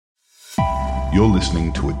You're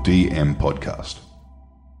listening to a DM podcast.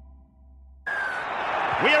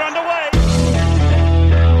 We are underway.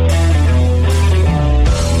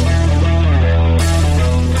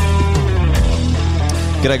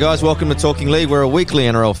 G'day guys, welcome to Talking League. We're a weekly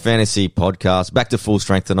NRL Fantasy podcast. Back to full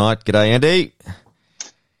strength tonight. G'day Andy.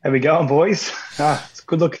 How we going, boys? It's a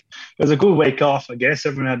good look. It was a good week off, I guess.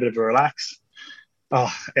 Everyone had a bit of a relax.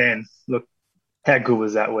 Oh, and look, how good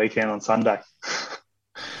was that weekend on Sunday?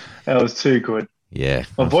 That was too good. Yeah.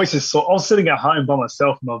 My voice is sore. I was sitting at home by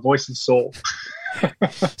myself and my voice is sore.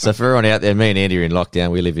 So for everyone out there, me and Andy are in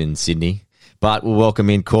lockdown. We live in Sydney. But we'll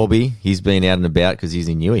welcome in Corby. He's been out and about because he's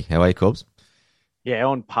in Newey. How are you, Corbs? Yeah,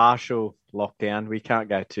 on partial lockdown. We can't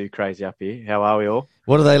go too crazy up here. How are we all?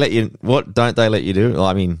 What don't they let you do?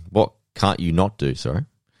 I mean, what can't you not do, sorry?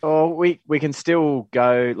 Oh, we can still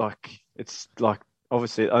go,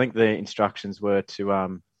 obviously I think the instructions were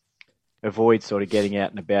to avoid sort of getting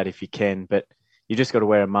out and about if you can, but you just got to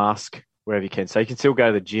wear a mask wherever you can. So you can still go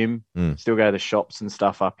to the gym, still go to the shops and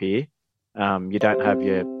stuff up here. You don't have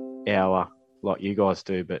your hour like you guys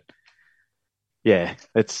do, but yeah,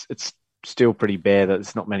 it's still pretty bare that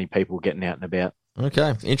there's not many people getting out and about.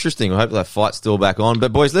 Okay, interesting. I hope that fight's still back on.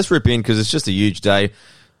 But boys, let's rip in because it's just a huge day.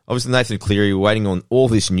 Obviously, Nathan Cleary, we're waiting on all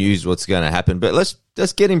this news, what's going to happen. But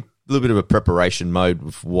let's get in a little bit of a preparation mode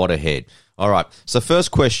with what ahead. All right, so first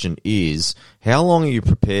question is, how long are you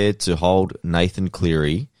prepared to hold Nathan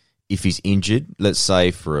Cleary if he's injured, let's say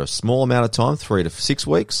for a small amount of time, 3 to 6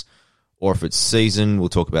 weeks, or if it's season, we'll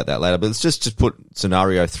talk about that later. But let's just put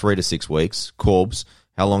scenario 3 to 6 weeks. Corbs,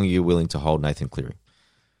 how long are you willing to hold Nathan Cleary?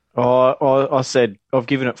 I said I've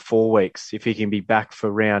given it 4 weeks. If he can be back for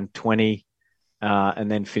round 20 and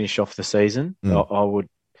then finish off the season, I would.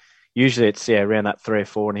 Usually it's around that 3 or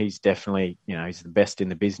 4, and he's definitely, he's the best in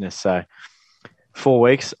the business. So 4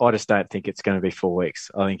 weeks, I just don't think it's going to be 4 weeks.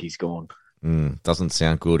 I think he's gone. Doesn't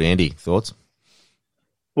sound good. Andy, thoughts?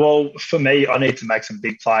 Well, for me, I need to make some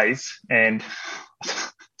big plays, and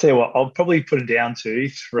tell you what, I'll probably put it down to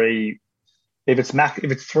 3. If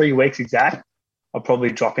it's 3 weeks exact, I'll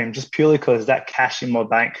probably drop him just purely because that cash in my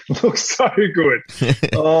bank looks so good.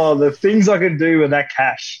 The things I can do with that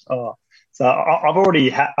cash. So I've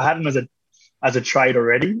already I had him as a trade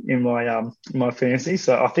already in my fantasy.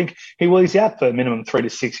 So I think he's out for a minimum 3 to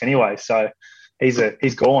 6 anyway. So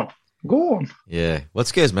he's gone. Yeah. What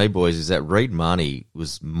scares me, boys, is that Reid Marnie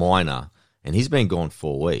was minor and he's been gone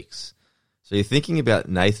 4 weeks. So you're thinking about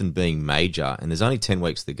Nathan being major, and there's only 10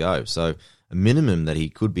 weeks to go. So a minimum that he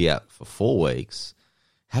could be out for 4 weeks,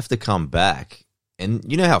 have to come back. And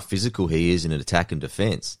you know how physical he is in an attack and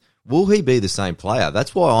defence. Will he be the same player?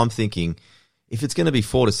 That's why I'm thinking if it's going to be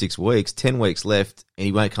 4 to 6 weeks, 10 weeks left, and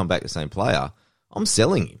he won't come back the same player, I'm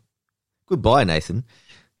selling him. Goodbye, Nathan.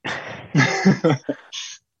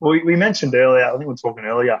 Well, we mentioned earlier, I think we were talking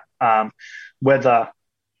earlier, whether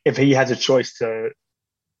if he has a choice to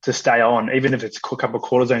stay on, even if it's a couple of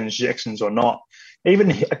cortisone injections or not,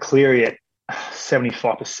 even a Cleary at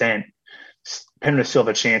 75%, Penrith still have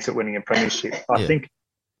a chance at winning a premiership. I think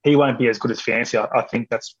he won't be as good as Fancy. I think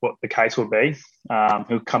that's what the case will be.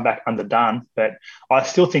 He'll come back underdone, but I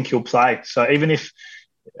still think he'll play. So even if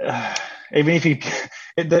he,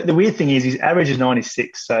 the weird thing is his average is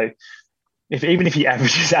 96. So even if he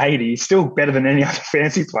averages 80, he's still better than any other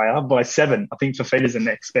fantasy player by 7. I think Fafita's the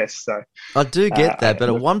next best. So I do get that, but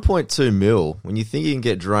at 1.2 mil, when you think you can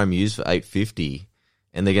get Jerome Hughes for 850,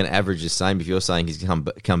 and they're going to average the same if you're saying he's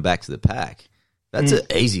come back to the pack, that's an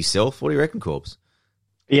easy sell. What do you reckon, Corbs?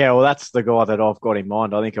 Yeah, well, that's the guy that I've got in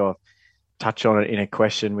mind. I think I'll touch on it in a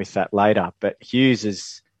question with that later. But Hughes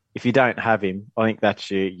is, if you don't have him, I think that's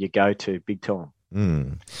your go-to big time.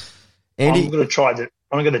 Andy, I'm going to try I'm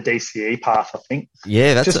going to go the DCE path, I think.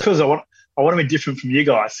 Yeah, that's just because I want to be different from you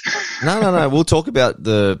guys. No. We'll talk about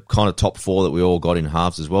the kind of top 4 that we all got in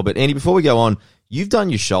halves as well. But Andy, before we go on, you've done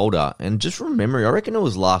your shoulder, and just from memory, I reckon it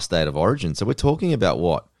was last day of Origin. So we're talking about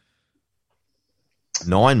what?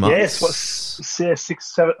 9 months? Yes,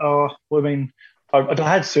 6, 7. I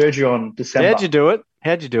had surgery on December. How'd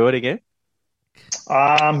you do it again?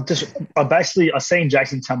 I seen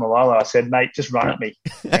Jason Tamalolo. I said, mate, just run at me,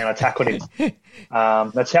 and I tackled him.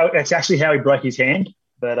 That's actually how he broke his hand.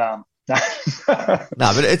 But no,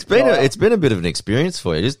 but it's been a bit of an experience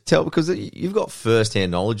for you. Just tell, because you've got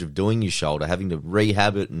first-hand knowledge of doing your shoulder, having to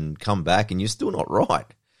rehab it and come back, and you're still not right.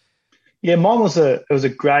 Yeah, mine was a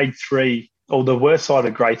grade 3, or the worst side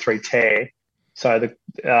of grade 3 tear. So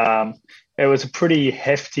it was a pretty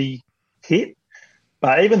hefty hit.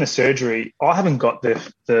 But even the surgery, I haven't got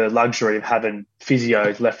the luxury of having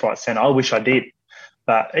physios left, right, centre. I wish I did.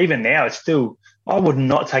 But even now, it's still, I would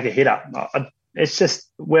not take a hit up. It's just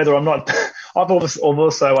whether I'm not, I've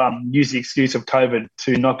also used the excuse of COVID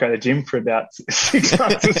to not go to the gym for about 6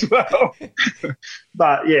 months as well.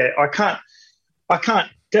 But yeah, I can't,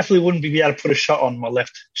 definitely wouldn't be able to put a shot on my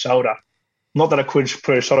left shoulder. Not that I could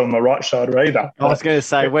put a shot on my right shoulder either. I was going to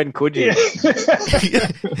say, when could you? And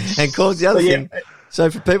Corbs, the other thing. So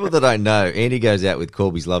for people that don't know, Andy goes out with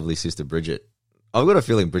Corby's lovely sister Bridget. I've got a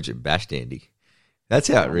feeling Bridget bashed Andy. That's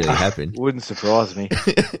how it really happened. Wouldn't surprise me.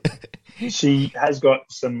 She has got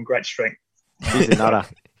some great strength. She's a nutter.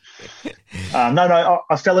 No,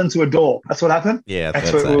 I fell into a door. That's what happened. Yeah,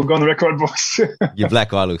 that's what we'll go on the record, boys. Your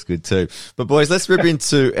black eye looks good too. But boys, let's rip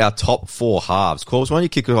into our top 4 halves. Corbs, why don't you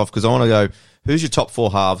kick it off? Because I want to go, who's your top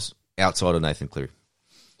 4 halves outside of Nathan Cleary?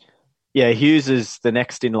 Yeah, Hughes is the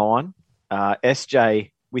next in line.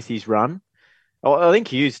 SJ with his run. I think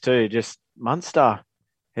Hughes too. Just Munster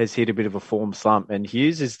has hit a bit of a form slump, and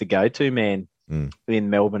Hughes is the go-to man in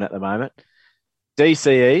Melbourne at the moment.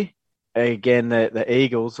 DCE, again, the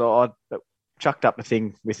Eagles. I chucked up a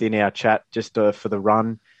thing within our chat just for the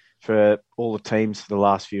run for all the teams for the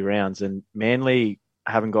last few rounds, and Manly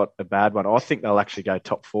haven't got a bad one. I think they'll actually go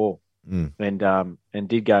top 4. And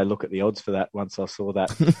did go look at the odds for that once I saw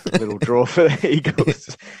that little draw for the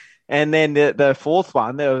Eagles. And then the fourth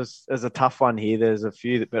one, there's a tough one here. There's a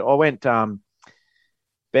few, but I went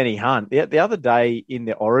Benny Hunt. The other day in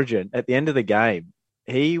the Origin, at the end of the game,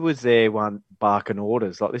 he was there barking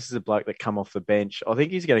orders. Like, this is a bloke that come off the bench. I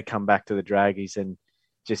think he's going to come back to the Draggies and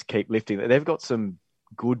just keep lifting. They've got some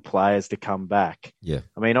good players to come back. Yeah.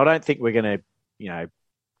 I mean, I don't think we're going to,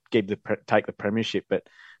 take the premiership, but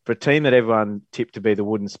for a team that everyone tipped to be the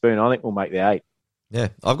wooden spoon, I think we'll make the 8. Yeah,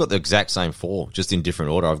 I've got the exact same 4, just in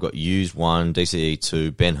different order. I've got Hughes 1, DCE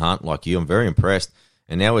 2, Ben Hunt, like you. I'm very impressed.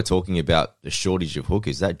 And now we're talking about the shortage of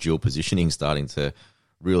hookers. That dual positioning starting to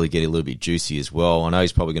really get a little bit juicy as well. I know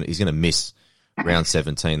he's probably going to miss round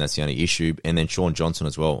 17. That's the only issue. And then Sean Johnson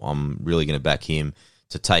as well. I'm really going to back him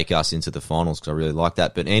to take us into the finals because I really like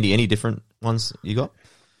that. But Andy, any different ones you got?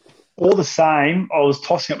 All the same. I was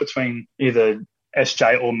tossing up between either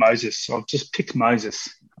SJ or Moses. So I've just picked Moses.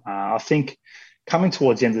 I think coming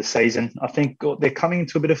towards the end of the season, I think they're coming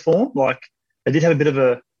into a bit of form. Like, they did have a bit of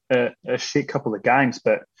a shit couple of games,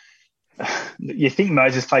 but you think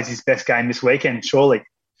Moses plays his best game this weekend, surely.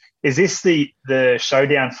 Is this the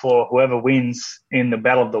showdown for whoever wins in the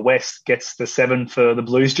Battle of the West gets the 7 for the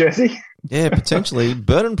Blues jersey? Yeah, potentially.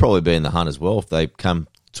 Burton probably be in the hunt as well if they come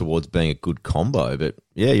towards being a good combo. But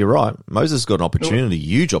yeah, you're right. Moses got an opportunity,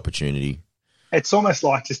 huge opportunity. It's almost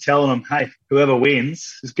like just telling them, hey, whoever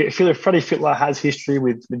wins, Freddie Fittler has history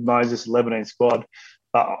with Moses' Lebanon squad,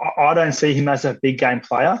 but I don't see him as a big game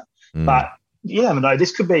player. But you never know.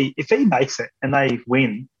 This could be, if he makes it and they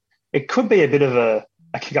win, it could be a bit of a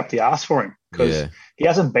kick up the arse for him because he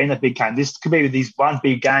hasn't been a big game. This could be this one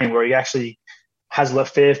big game where he actually has a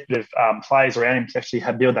fair bit of players around him to actually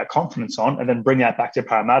build that confidence on and then bring that back to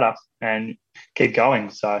Parramatta and keep going.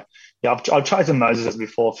 So, yeah, I've chosen Moses as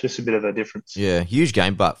before for just a bit of a difference. Yeah, huge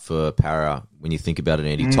game, but for Para, when you think about it,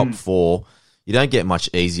 Andy, top 4, you don't get much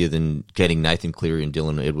easier than getting Nathan Cleary and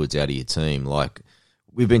Dylan Edwards out of your team. Like,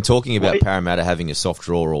 we've been talking about Parramatta having a soft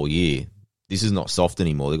draw all year. This is not soft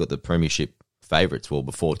anymore. They've got the premiership favourites, well,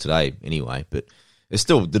 before today anyway, but it's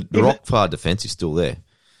still, the rock-hard defence is still there.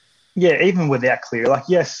 Yeah, even without Cleary. Like,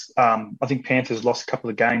 yes, I think Panthers lost a couple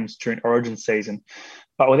of games during Origin season,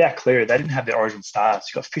 but without Cleary, they didn't have the Origin stars.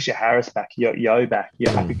 You got Fisher Harris back, you got Yo back, you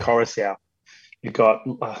got Happy Coruscant, you got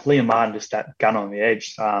Liam Martin, just that gun on the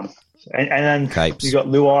edge, and then Capes. You got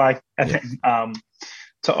Luai and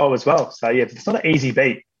To'o as well. So yeah, it's not an easy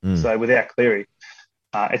beat. So without Cleary,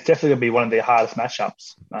 it's definitely going to be one of their hardest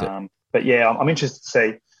matchups. But yeah, I'm interested to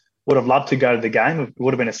see. Would have loved to go to the game. It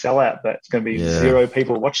would have been a sellout, but it's going to be 0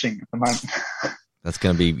 people watching at the moment. That's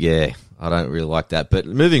going to be, I don't really like that. But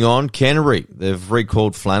moving on, Canterbury, they've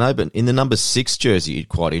recalled Flano, but in the number 6 jersey,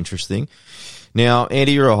 quite interesting. Now,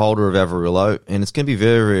 Andy, you're a holder of Avarillo, and it's going to be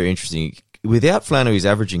very, very interesting. Without Flano, he's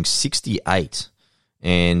averaging 68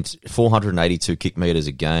 and 482 kick meters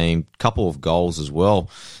a game, couple of goals as well.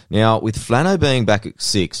 Now, with Flano being back at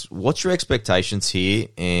 6, what's your expectations here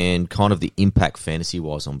and kind of the impact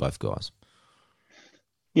fantasy-wise on both guys?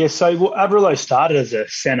 Yeah, so Avarillo started as a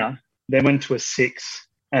centre, then went to a 6,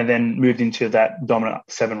 and then moved into that dominant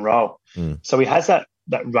 7 role. So he has that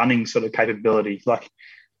running sort of capability, like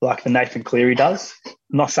the Nathan Cleary does. I'm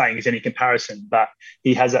not saying he's any comparison, but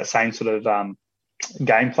he has that same sort of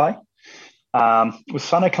gameplay. With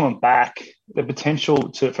Flano coming back, the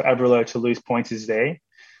potential for Avarillo to lose points is there.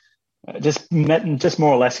 Just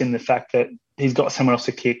more or less in the fact that he's got someone else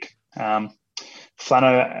to kick. Flano,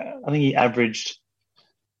 I think he averaged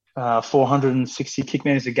 460 kick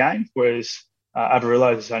meters a game, whereas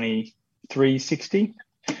Averillo is only 360.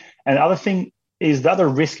 And the other thing is the other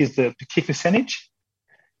risk is the kick percentage.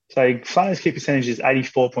 So Flano's kick percentage is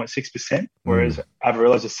 84.6%, whereas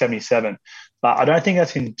Averillo's is 77%. But I don't think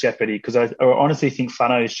that's in jeopardy because I honestly think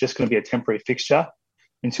Flano is just going to be a temporary fixture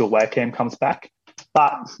until Wakeham comes back.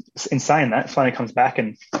 But in saying that, Flano comes back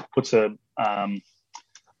and puts a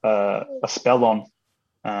spell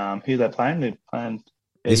on who they're playing. They're playing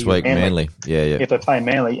this week, Manly. Yeah. If they're playing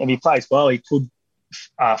Manly, and he plays well, he could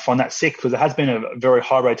find that sixth because it has been a very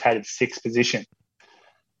high rotated sixth position.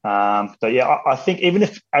 But yeah, I think even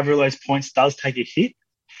if Averillo's points does take a hit,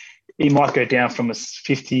 he might go down from a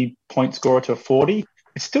 50-point scorer to a 40.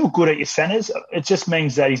 It's still good at your centres. It just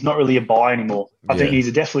means that he's not really a buy anymore. I think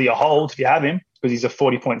he's definitely a hold if you have him because he's a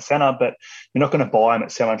 40-point centre, but you're not going to buy him at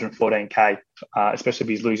 714K, especially if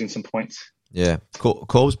he's losing some points. Yeah.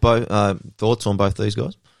 Corbs, thoughts on both these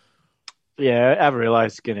guys? Yeah,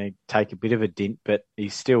 Averillo's going to take a bit of a dint, but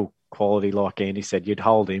he's still quality, like Andy said. You'd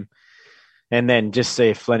hold him. And then just see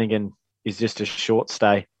if Flanagan is just a short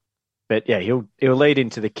stay. But yeah, he'll lead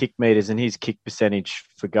into the kick meters and his kick percentage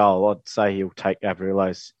for goal. I'd say he'll take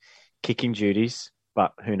Averillo's kicking duties,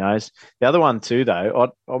 but who knows? The other one too,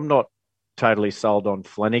 though, I'm not totally sold on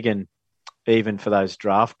Flanagan, even for those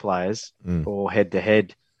draft players or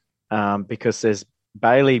head-to-head, because there's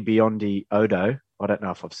Bailey Biondi Odo, I don't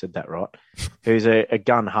know if I've said that right, who's a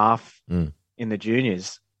gun half in the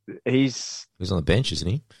juniors. He's on the bench, isn't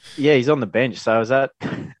he? Yeah, he's on the bench. So is that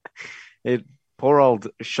poor old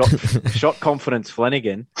shot confidence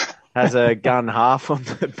Flanagan has a gun half on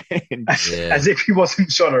the bench. Yeah. As if he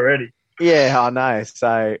wasn't shot already. Yeah, I know.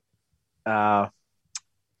 So,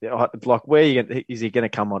 like, is he going to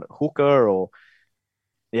come on at hooker or?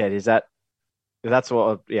 Yeah, is that? That's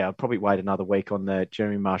what. I'll probably wait another week on the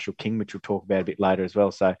Jeremy Marshall King, which we'll talk about a bit later as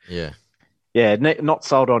well. So, yeah, not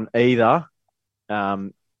sold on either.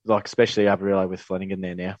 Like especially Averillo with Flanagan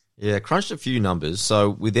there now. Yeah, crunched a few numbers. So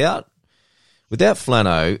without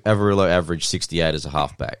Flano, Averillo averaged 68 as a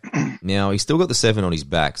halfback. Now, he's still got the 7 on his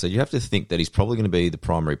back, so you have to think that he's probably going to be the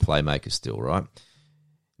primary playmaker still, right?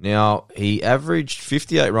 Now, he averaged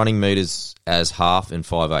 58 running metres as half and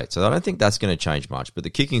 5'8", so I don't think that's going to change much, but the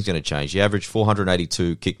kicking's going to change. He averaged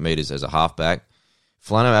 482 kick metres as a halfback.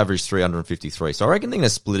 Flano averaged 353, so I reckon they're going to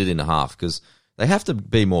split it in half because they have to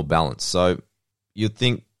be more balanced. So you'd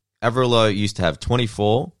think Averillo used to have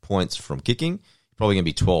 24 points from kicking, probably going to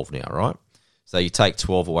be 12 now, right? So you take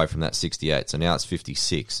 12 away from that 68, so now it's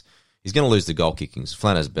 56. He's going to lose the goal kickings.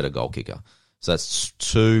 Flano's a better goal kicker. So that's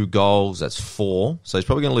 2 goals, that's 4. So he's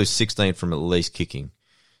probably going to lose 16 from at least kicking.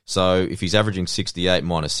 So if he's averaging 68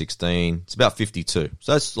 minus 16, it's about 52.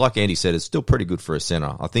 So that's, like Andy said, it's still pretty good for a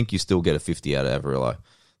centre. I think you still get a 50 out of Averillo.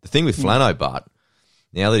 The thing with Flano, but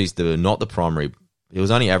now that he's not the primary, he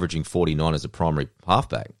was only averaging 49 as a primary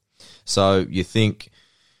halfback. So you think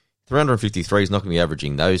 353 is not going to be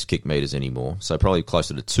averaging those kick meters anymore, so probably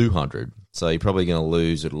closer to 200. So you're probably going to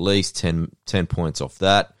lose at least 10 points off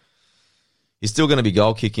that. He's still going to be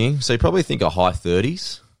goal kicking, so you probably think a high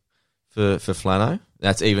 30s for Flano.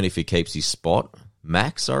 That's even if he keeps his spot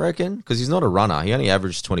max, I reckon, because he's not a runner. He only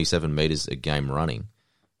averaged 27 metres a game running.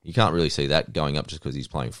 You can't really see that going up just because he's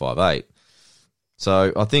playing 5'8".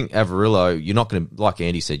 So I think Averillo, you're not going to, like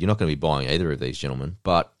Andy said, you're not going to be buying either of these gentlemen,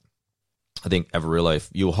 but I think Averillo, if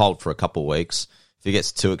you'll hold for a couple of weeks. If it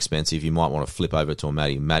gets too expensive, you might want to flip over to a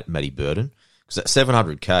Matty Burden. Because at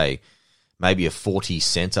 700K, maybe a 40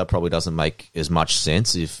 centre probably doesn't make as much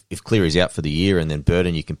sense. If Cleary's out for the year and then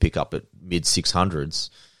Burden you can pick up at mid-600s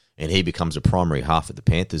and he becomes a primary half at the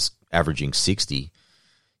Panthers, averaging 60,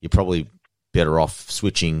 you're probably better off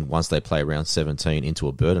switching once they play around 17 into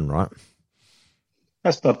a Burden, right?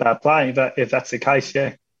 That's not a bad play, but if that's the case,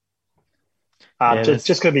 yeah.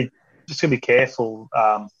 Just going to be careful.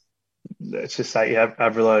 Let's just say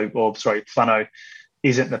Flano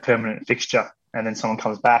isn't the permanent fixture and then someone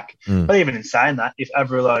comes back. But even in saying that, if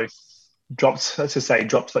Averillo drops, like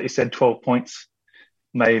you said, 12 points,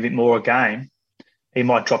 maybe a bit more a game, he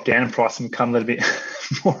might drop down in price and become a little bit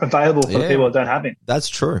more available for the people that don't have him. That's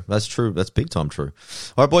true. That's big time true.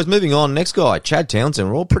 All right, boys, moving on. Next guy, Chad Townsend.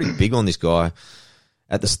 We're all pretty big on this guy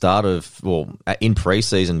at the start of, in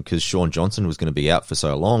pre-season because Sean Johnson was going to be out for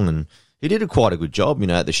so long, and he did quite a good job,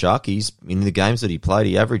 at the Sharkies. In the games that he played,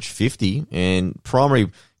 he averaged 50, and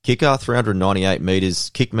primary kicker, 398 metres,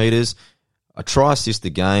 kick metres, a try assist a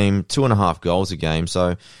game, 2.5 goals a game.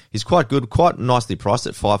 So he's quite good, quite nicely priced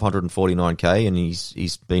at 549K, and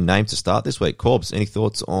he's been named to start this week. Corbs, any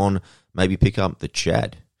thoughts on maybe pick up the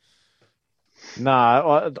Chad?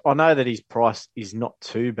 No, I know that his price is not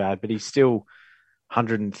too bad, but he's still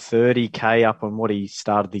 130K up on what he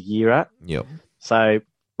started the year at. Yep. So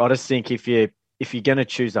I just think if you're going to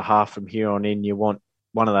choose a half from here on in, you want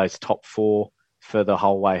one of those top 4 for the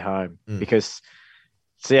whole way home because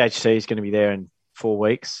CHC is going to be there in 4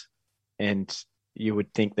 weeks, and you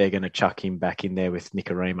would think they're going to chuck him back in there with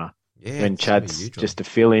Nicarima when Chad's just to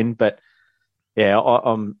fill in. But yeah,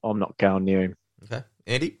 I'm not going near him. Okay,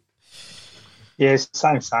 Andy. Yeah,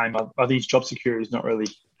 same. I think his job security is not really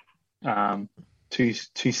too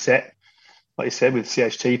set, like you said, with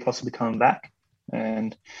CHT possibly coming back.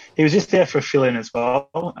 And he was just there for a fill-in as well,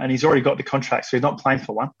 and he's already got the contract, so he's not playing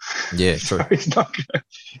for one. Yeah, true. So he's not gonna,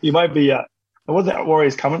 he might be. What's that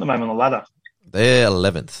Warriors coming at the moment on the ladder? They're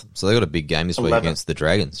 11th, so they got a big game this week against the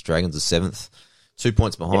Dragons. Dragons are 7th, 2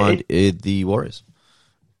 points behind the Warriors.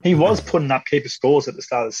 He was putting up keeper scores at the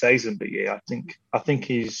start of the season, but yeah, I think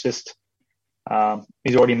he's just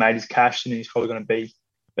he's already made his cash, and he's probably going to be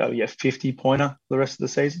 50-pointer for the rest of the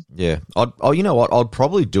season. Yeah. You know what? I'd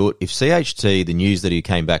probably do it if CHT, the news that he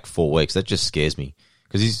came back 4 weeks, that just scares me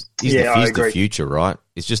because he's the future, right?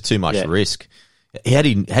 It's just too much risk. Had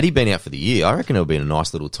he been out for the year, I reckon it would have been a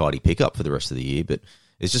nice little tidy pickup for the rest of the year, but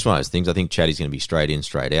it's just one of those things. I think Chatty's going to be straight in,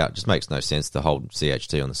 straight out. It just makes no sense to hold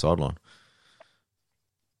CHT on the sideline.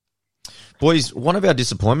 Boys, one of our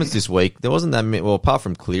disappointments this week, there wasn't that many, well, apart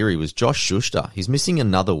from Cleary, was Josh Schuster. He's missing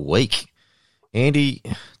another week. Andy,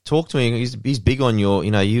 talk to me. He's big on your,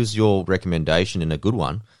 he was your recommendation and a good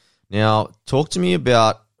one. Now, talk to me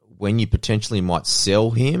about when you potentially might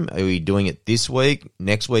sell him. Are we doing it this week,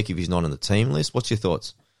 next week if he's not on the team list? What's your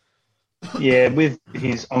thoughts? Yeah, with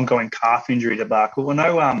his ongoing calf injury debacle, I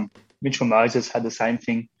know Mitchell Moses had the same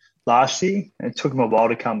thing last year, and it took him a while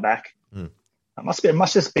to come back. It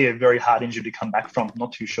must just be a very hard injury to come back from. I'm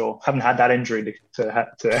not too sure. Haven't had that injury to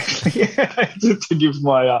actually to give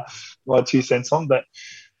my 2 cents on, but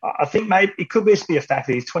I think maybe it could just be a fact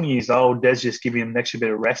that he's 20 years old. Des just giving him an extra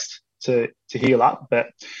bit of rest to heal up. But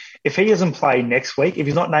if he doesn't play next week, if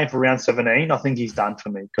he's not named for round 17, I think he's done for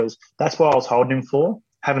me because that's what I was holding him for,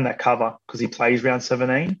 having that cover because he plays round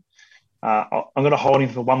 17. I'm going to hold him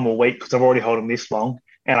for one more week because I've already held him this long,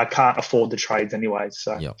 and I can't afford the trades anyway.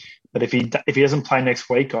 So, But if he doesn't play next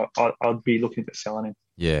week, I'd be looking at selling him.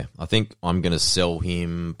 Yeah, I think I'm going to sell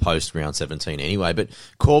him post round 17 anyway. But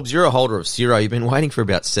Corbs, you're a holder of Ciro. You've been waiting for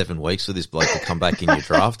about 7 weeks for this bloke to come back in your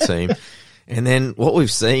draft team. And then what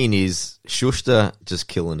we've seen is Schuster just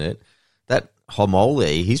killing it. That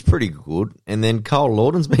Homole, he's pretty good. And then Carl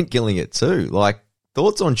Lawton's been killing it too. Like,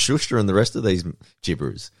 thoughts on Schuster and the rest of these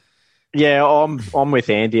gibberers? Yeah, I'm with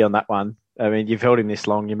Andy on that one. I mean, you've held him this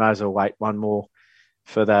long. You may as well wait one more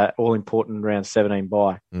for that all-important round 17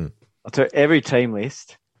 bye. I'll tell you, every team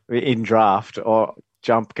list in draft or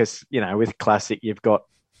jump because, with Classic, you've got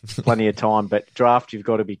plenty of time, but draft, you've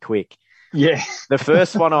got to be quick. Yeah. The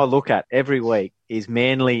first one I look at every week is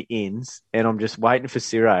Manly ins, and I'm just waiting for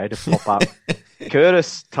Ciro to pop up.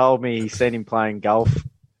 Curtis told me he's seen him playing golf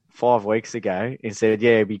 5 weeks ago and said,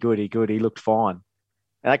 yeah, he'd be good. He looked fine.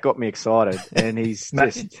 And that got me excited, and he's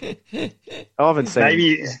just... I haven't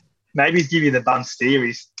seen... Maybe he's give you the bum steer.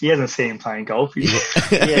 He hasn't seen him playing golf.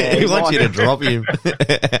 Yeah, he wants you to drop him.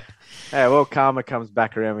 Yeah, well, karma comes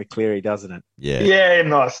back around with Cleary, doesn't it? Yeah. Yeah,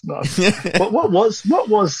 nice. What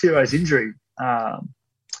was Ciro's injury? Well,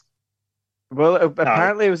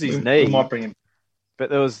 apparently it was his knee. We might bring him. But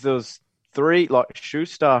there was 3, like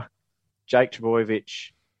Schuster, Jake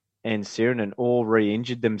Trbojevic, and Sirinen all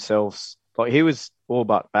re-injured themselves. Like, he was all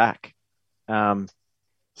but back. So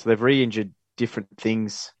they've re-injured different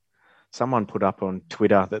things. Someone put up on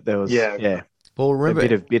Twitter that there was well, remember, a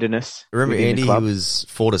bit of bitterness. Remember Andy, he was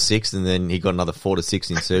 4 to 6 and then he got another 4 to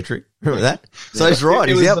 6 in surgery. Remember that? So he's right.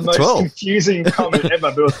 He's out for 12. It was the most confusing comment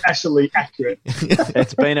ever, but it was actually accurate.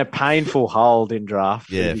 It's been a painful hold in draft.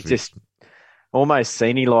 Yeah, you just almost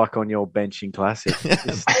Seeney-like on your bench in Classic.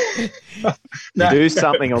 Do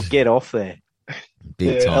something or get off there.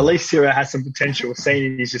 Big time. At least Ciro has some potential.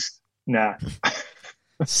 Seeney's just, nah.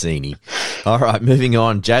 Seeney. All right, moving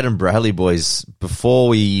on. Jaden Bradley, boys. Before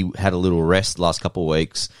we had a little rest last couple of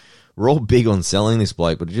weeks, we're all big on selling this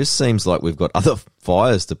bloke, but it just seems like we've got other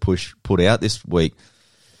fires to put out this week.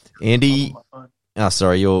 Andy,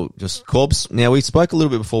 you're just Corbs. Now, we spoke a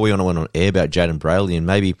little bit before we went on air about Jaden Bradley, and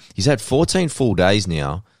maybe he's had 14 full days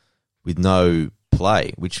now with no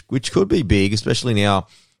play, which could be big, especially now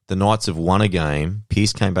the Knights have won a game.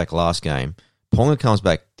 Pearce came back last game. Ponga comes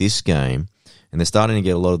back this game. And they're starting to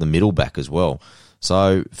get a lot of the middle back as well.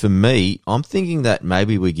 So for me, I'm thinking that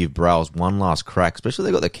maybe we give Browse one last crack, especially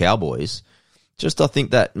they got the Cowboys. I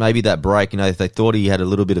think that maybe that break, if they thought he had a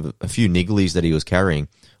little bit of a few nigglies that he was carrying,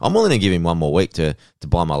 I'm willing to give him one more week to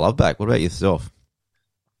buy my love back. What about yourself?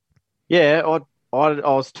 Yeah, I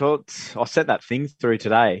was taught. I sent that thing through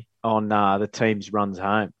today on the team's runs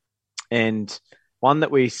home, and one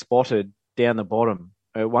that we spotted down the bottom.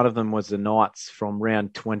 One of them was the Knights from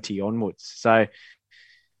round 20 onwards. So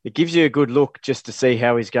it gives you a good look just to see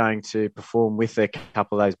how he's going to perform with a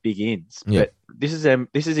couple of those big ins. Yeah. But this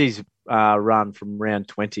is his run from round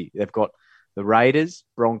 20. They've got the Raiders,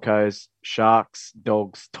 Broncos, Sharks,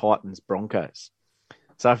 Dogs, Titans, Broncos.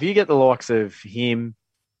 So if you get the likes of him,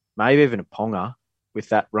 maybe even a Ponga with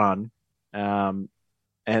that run, and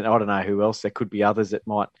I don't know who else, there could be others that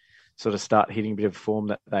might sort of start hitting a bit of form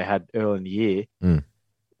that they had early in the year.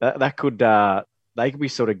 That could they could be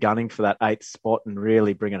sort of gunning for that 8th spot and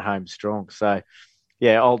really bring it home strong. So,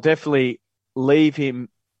 yeah, I'll definitely leave him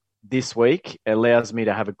this week. It allows me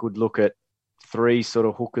to have a good look at 3 sort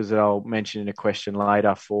of hookers that I'll mention in a question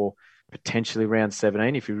later for potentially round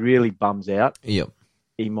 17. If he really bums out, Yep.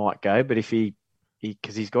 he might go. But if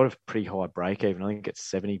because he's got a pretty high break even, I think it's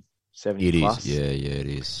 70 It plus. is. Yeah, it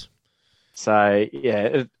is. So,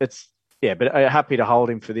 yeah, but happy to hold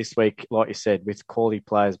him for this week, like you said, with quality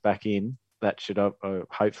players back in. That should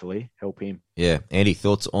hopefully help him. Yeah. Andy,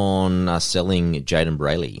 thoughts on selling Jaden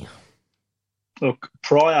Brayley? Look,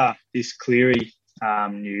 prior this Cleary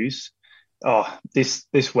news,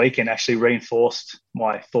 this weekend actually reinforced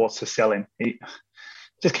my thoughts to sell him.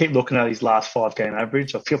 Just keep looking at his last 5-game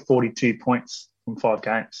average. I feel 42 points from 5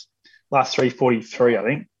 games. Last 3, 43, I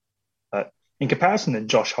think. But in comparison to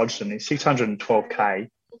Josh Hodgson, he's 612K,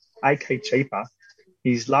 8K cheaper.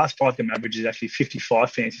 His last 5-game average is actually 55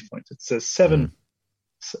 fantasy points. It's a 7.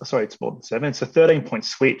 Sorry, it's more than 7. It's a 13-point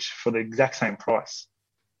switch for the exact same price.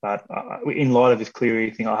 But in light of this Cleary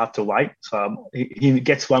thing, I'll have to wait. So he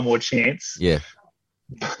gets one more chance. Yeah.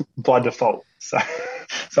 By default. So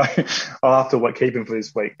I'll have to keep him for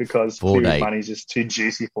this week because Cleary's money is just too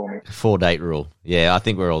juicy for me. 4-date rule. Yeah, I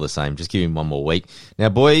think we're all the same. Just give him one more week. Now,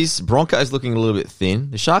 boys, Broncos looking a little bit thin.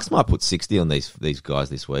 The Sharks might put 60 on these guys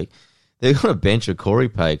this week. They've got a bench of Corey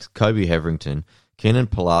Pakes, Kobe Hetherington, Kenan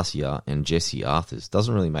Palacia, and Jesse Arthurs.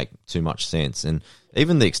 Doesn't really make too much sense. And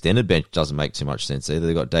even the extended bench doesn't make too much sense either.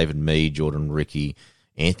 They've got David Mead, Jordan Ricky,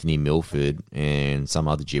 Anthony Milford, and some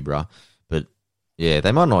other gibber. But, yeah,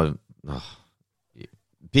 they might not...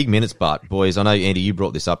 big minutes, but, boys, I know, Andy, you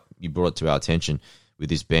brought this up. You brought it to our attention with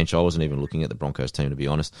this bench. I wasn't even looking at the Broncos team, to be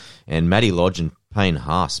honest. And Matty Lodge and Payne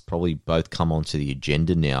Haas probably both come onto the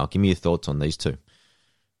agenda now. Give me your thoughts on these two.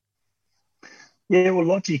 Yeah, well,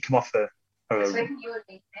 Lodge come off a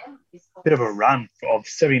bit of a run of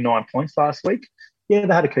 79 points last week. Yeah,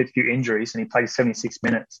 they had a few injuries and he played 76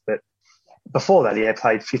 minutes. But before that, he had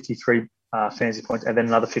played 53 fantasy points and then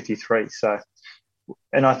another 53. So,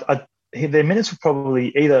 and their minutes will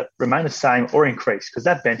probably either remain the same or increase because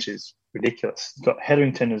that bench is ridiculous. You've got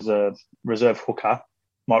Hetherington as a reserve hooker,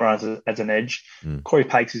 might run as an edge. Corey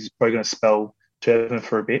Pakes is probably going to spell Turbin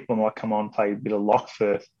for a bit. We might come on and play a bit of lock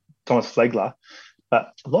for Thomas Flegler.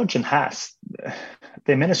 But Lodge and Haas,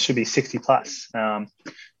 their minutes should be 60 plus.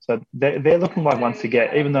 So they're looking like ones to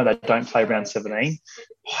get, even though they don't play round 17.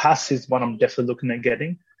 Haas is one I'm definitely looking at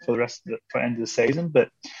getting for the end of the season. But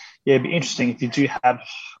yeah, it'd be interesting if you do have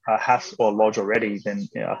Haas or Lodge already. Then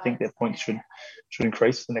I think their points should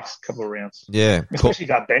increase the next couple of rounds. Yeah, especially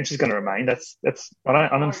if our bench is going to remain. That's I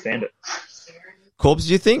don't understand it. Corbs,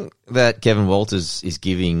 do you think that Kevin Walters is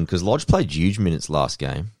giving, because Lodge played huge minutes last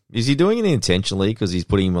game, is he doing it intentionally because he's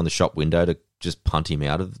putting him on the shop window to just punt him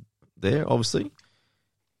out of there, obviously?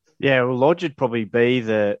 Yeah, well, Lodge would probably be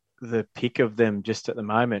the pick of them just at the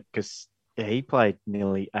moment because he played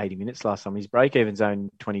nearly 80 minutes last time. His break-even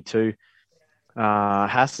zone 22.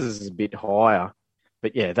 Haas is a bit higher.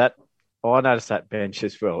 But yeah, I noticed that bench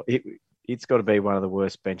as well. It's got to be one of the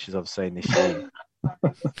worst benches I've seen this year.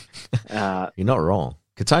 You're not wrong.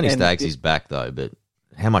 Katoni Staggs is back, though, but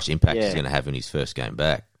how much impact is he going to have in his first game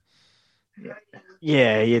back?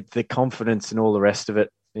 Yeah, the confidence and all the rest of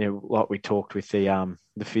it, like we talked with the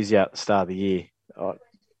physio at the start of the year, I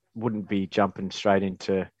wouldn't be jumping straight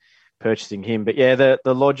into purchasing him. But yeah,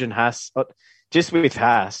 the Lodge and Haas, just with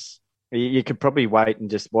Haas, you could probably wait and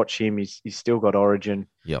just watch him. He's still got Origin.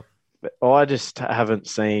 Yep. But I just haven't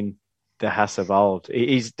seen the Haas of old.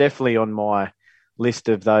 He's definitely on my list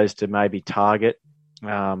of those to maybe target.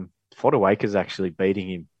 Fodawaker's actually beating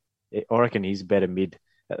him. I reckon he's a better mid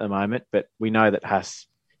at the moment, but we know that Haas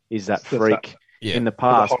is that freak in the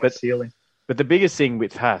past. But the biggest thing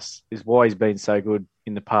with Haas is why he's been so good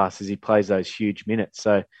in the past is he plays those huge minutes.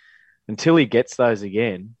 So until he gets those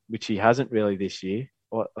again, which he hasn't really this year,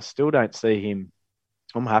 I still don't see him.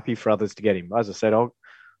 I'm happy for others to get him. As I said,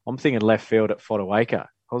 I'm thinking left field at Fodawaker.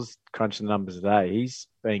 I was crunching the numbers today. He's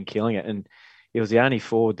been killing it. And he was the only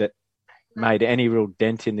forward that made any real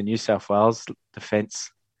dent in the New South Wales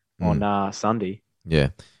defence on Sunday. Yeah.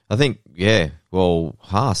 I think, well,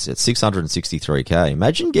 Haas at 663K.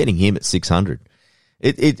 Imagine getting him at 600.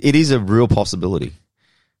 It is a real possibility.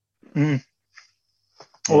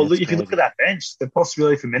 Well, it's if you look at that bench, the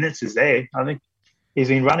possibility for minutes is there. I think he's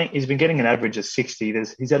been getting an average of 60.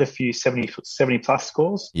 He's had a few 70 plus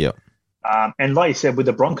scores. Yeah. And like you said, with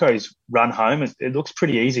the Broncos run home, it looks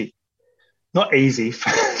pretty easy. Not easy,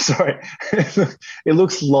 sorry. It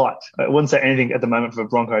looks light. I wouldn't say anything at the moment for the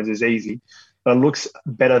Broncos is easy, but it looks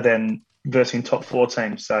better than versing top 4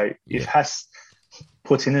 teams. So if Haas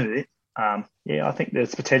puts in it, I think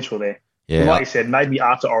there's potential there. Yeah. Like you said, maybe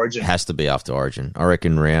after Origin. It has to be after Origin. I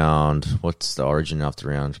reckon what's the Origin after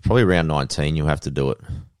round? Probably round 19 you'll have to do it.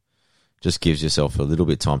 Just gives yourself a little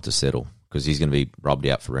bit of time to settle because he's going to be rubbed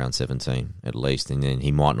out for round 17 at least, and then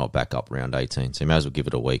he might not back up round 18. So you may as well give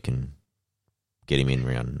it a week and get him in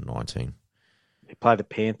round 19. They play the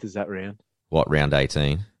Panthers that round. What, round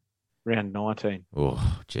 18? Round 19.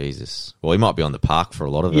 Oh, Jesus. Well, he might be on the park for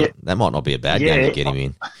a lot of it. That might not be a bad game to get him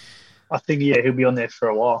in. I think, he'll be on there for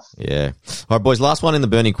a while. Yeah. All right, boys, last one in the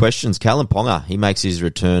burning questions. Callum Ponga, he makes his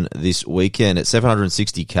return this weekend at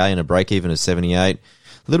 760K and a break-even of 78. A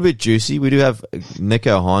little bit juicy. We do have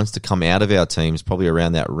Nico Hines to come out of our teams, probably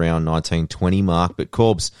around that round 19-20 mark. But,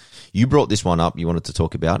 Corbs, you brought this one up you wanted to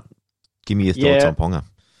talk about. Give me your thoughts on Ponga.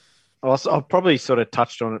 I've probably sort of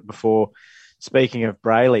touched on it before, speaking of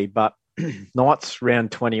Brayley, but Knights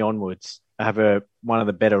round 20 onwards have one of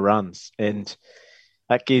the better runs, and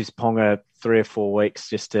that gives Ponga 3 or 4 weeks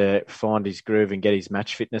just to find his groove and get his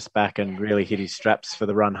match fitness back and really hit his straps for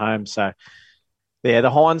the run home. So, the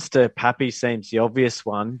Hines to Pappy seems the obvious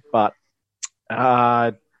one, but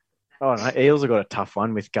I don't know. Eels have got a tough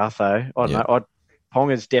one with Gutho. I don't know.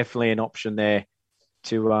 Ponga's definitely an option there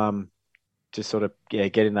to sort of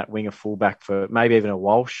get in that wing of fullback for maybe even a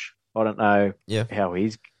Walsh. I don't know how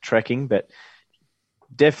he's trekking, but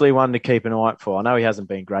definitely one to keep an eye out for. I know he hasn't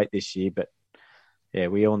been great this year, but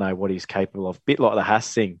we all know what he's capable of. Bit like the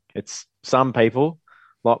Haas thing. It's some people,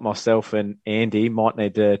 like myself and Andy, might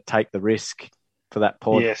need to take the risk for that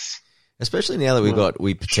pod. Yes. Especially now that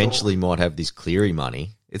we potentially might have this Cleary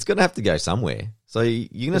money. It's going to have to go somewhere. So you're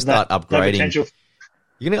going to start upgrading.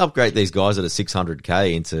 You're going to upgrade these guys at a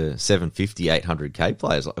 600K into 750, 800K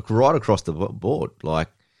players, like right across the board. Like,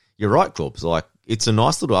 you're right, Corbs. Like, it's a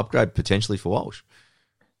nice little upgrade potentially for Walsh.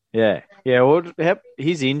 Yeah. Well,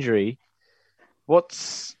 his injury, how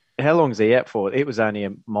long is he out for? It was only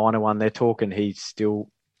a minor one. They're talking he's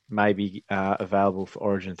still maybe available for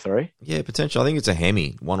Origin 3. Yeah, potentially. I think it's a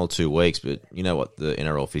hemi, 1 or 2 weeks, but you know what the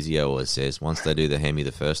NRL physio always says. Once they do the hemi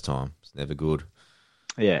the first time, it's never good.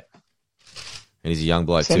 Yeah. And he's a young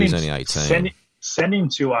bloke too. He's only 18. Send him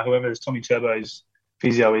to whoever Tommy Turbo's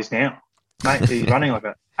physio is now. Mate, he's running like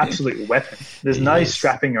an absolute weapon. There's no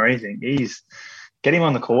strapping or anything. Get him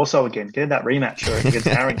on the Corso again. Get that rematch against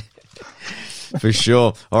Harry. For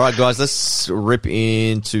sure. All right, guys, let's rip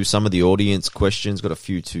into some of the audience questions. Got a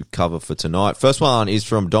few to cover for tonight. First one is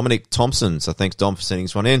from Dominic Thompson. So thanks, Dom, for sending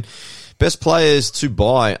this one in. Best players to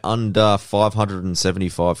buy under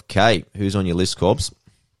 575K. Who's on your list, Corbs?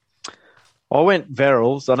 I went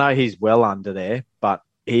Verrills. I know he's well under there, but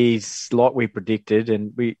he's like we predicted,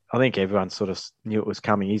 and I think everyone sort of knew it was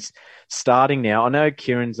coming. He's starting now. I know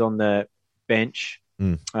Kieran's on the bench,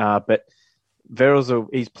 but Verrills,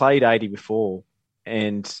 he's played 80 before,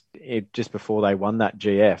 and just before they won that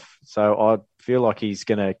GF. So I feel like he's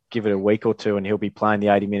going to give it a week or two, and he'll be playing the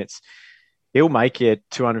 80 minutes. He'll make you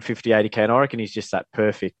 250, 80K, and I reckon he's just that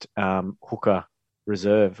perfect hooker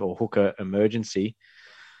reserve or hooker emergency.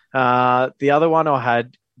 The other one I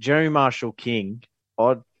had, Jeremy Marshall-King.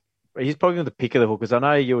 He's probably the pick of the hookers. I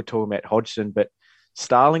know you were talking about Hodgson, but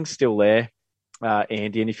Starling's still there,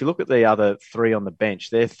 Andy. And if you look at the other 3 on the bench,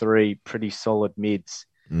 they're 3 pretty solid mids.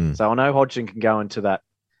 So I know Hodgson can go into that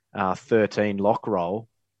 13 lock role,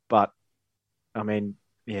 but I mean,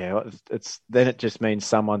 it just means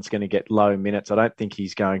someone's going to get low minutes. I don't think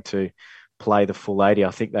he's going to play the full 80.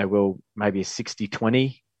 I think they will maybe a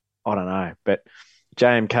 60-20. I don't know, but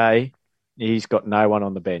JMK, he's got no one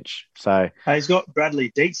on the bench. So he's got Bradley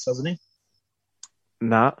Deeks, doesn't he?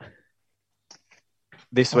 Nah.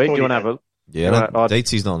 This week, do you want to have a... Yeah,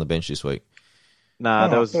 Deets not on the bench this week. Nah,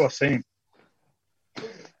 I thought I've seen him.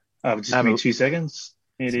 Just give me 2 seconds.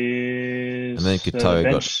 It is... And then Katoa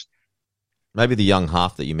got... Maybe the young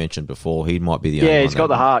half that you mentioned before, he might be the only one. Yeah, he's got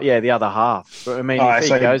the half. Yeah, the other half. But, I mean, if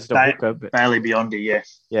he goes to hooker... Bailey Biondi,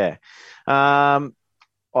 yeah.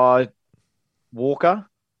 Walker,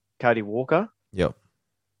 Cody Walker. Yep.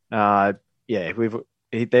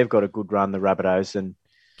 They've got a good run, the Rabbitohs, and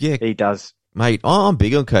Yeah. he does. Mate, I'm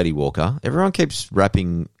big on Cody Walker. Everyone keeps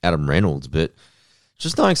rapping Adam Reynolds, but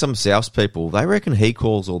just knowing some Souths people, they reckon he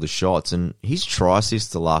calls all the shots, and his try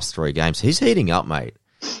assists the last 3 games. He's heating up, mate.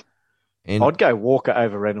 And I'd go Walker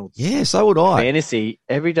over Reynolds. yeah, so would I. Fantasy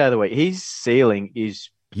every day of the week. His ceiling is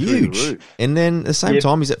through the Huge. roof. And then at the same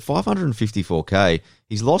time, he's at 554K.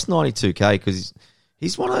 He's lost 92K because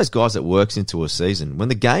he's one of those guys that works into a season. When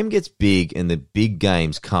the game gets big and the big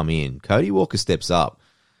games come in, Cody Walker steps up.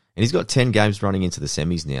 And he's got 10 games running into the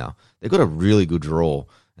semis now. They've got a really good draw.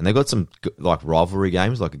 And they've got some like rivalry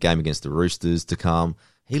games, like a game against the Roosters to come.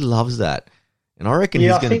 He loves that. And I reckon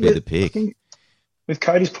he's going to be the pick. I think with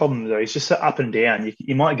Cody's problem, though, he's just so up and down.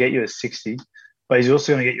 He might get you a 60, but he's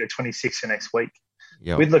also going to get you a 26 the next week.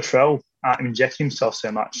 Yep. With Latrell injecting himself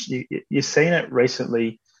so much, you've seen it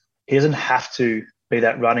recently. He doesn't have to be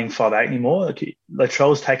that running 5'8" anymore. Like,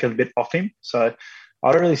 Latrell's taken a bit off him. So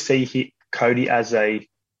I don't really see Cody as a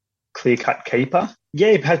clear-cut keeper.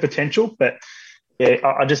 Yeah, he has potential, but yeah,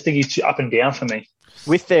 I just think he's too up and down for me.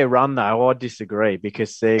 With their run, though, I disagree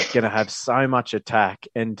because they're going to have so much attack.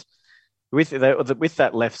 And with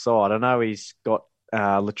that left side, I know he's got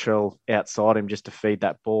Latrell outside him just to feed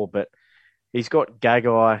that ball, but he's got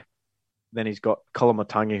Gagai, then he's got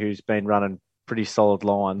Kolomatunga, who's been running pretty solid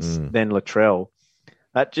lines, then Latrell.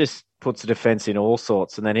 That just puts the defence in all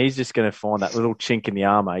sorts, and then he's just going to find that little chink in the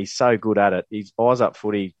armour. He's so good at it. He's eyes up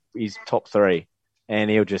footy. He's top 3, and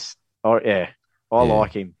he'll just, I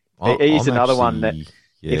like him. He's another one that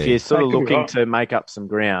if you're sort of looking to make up some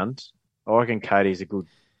ground, I reckon Cody's a good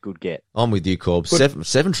get. I'm with you, Corb.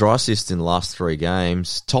 Seven try assists in the last 3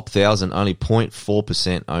 games. Top 1,000, only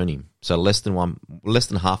 0.4% own him. So less than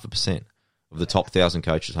 0.5% of the top 1,000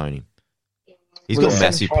 coaches own him. He's got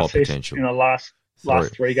massive pop potential. In the last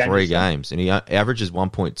 3 games. 3 games. And he averages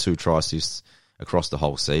 1.2 try assists across the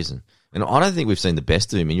whole season. And I don't think we've seen the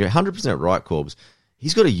best of him. And you're 100% right, Corbs.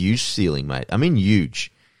 He's got a huge ceiling, mate. I mean,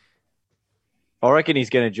 huge. I reckon he's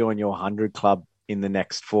going to join your 100 club in the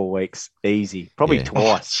next 4 weeks. Easy. Probably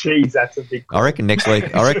twice. Jeez, that's a big I reckon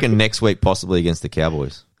next week possibly against the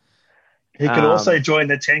Cowboys. He could also join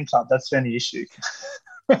the 10 club. That's the only issue.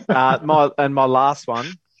 my last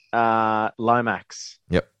one, Lomax.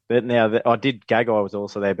 Yep. But now I did Gagai was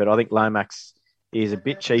also there, but I think Lomax is a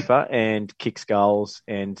bit cheaper and kicks goals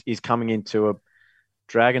and is coming into a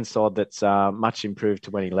Dragon side that's much improved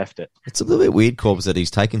to when he left it. It's a little bit weird, Corbs, that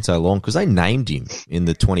he's taken so long because they named him in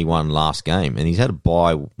the 21 last game and he's had to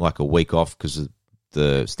buy like a week off because of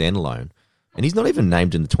the standalone. And he's not even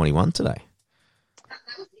named in the 21 today.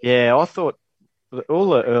 Yeah, I thought all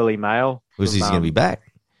the early mail was he's going to be back.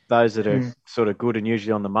 Those that are sort of good and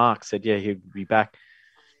usually on the mark said, yeah, he'll be back.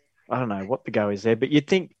 I don't know what the go is there, but you'd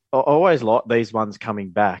think I always like these ones coming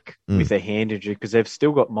back with their hand injury because they've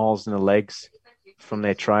still got miles in the legs from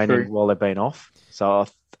their training while they've been off. So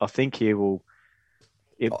I think he will.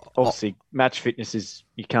 Obviously, match fitness is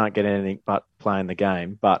you can't get anything but playing the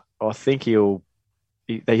game. But I think he'll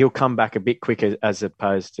come back a bit quicker as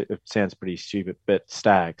opposed to. It sounds pretty stupid, but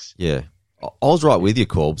Stags. Yeah, I was right with you,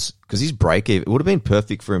 Corbs, because his break even it would have been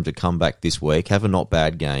perfect for him to come back this week, have a not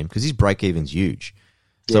bad game because his break even's huge.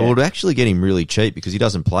 So it would actually get him really cheap because he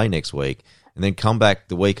doesn't play next week, and then come back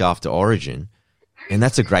the week after Origin. And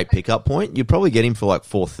that's a great pickup point. You'd probably get him for like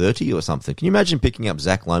 430 or something. Can you imagine picking up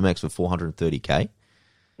Zach Lomax for 430K?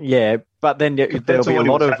 Yeah, but then there'll be a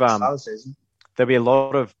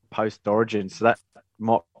lot of post Origin, so that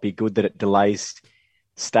might be good that it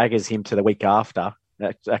staggers him to the week after.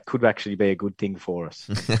 That could actually be a good thing for us.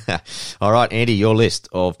 All right, Andy, your list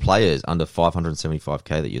of players under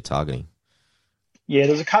 575K that you're targeting. Yeah,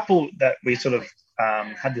 there's a couple that we sort of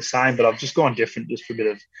had the same, but I've just gone different just for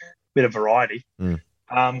a bit of variety. The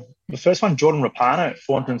first one, Jordan Rapana at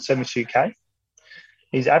 472K.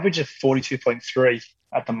 He's average of 42.3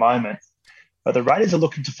 at the moment, but the Raiders are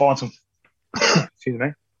looking to find some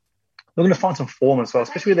form as well,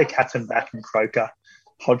 especially with their captain back in Croker,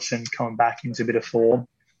 Hodgson coming back into a bit of form.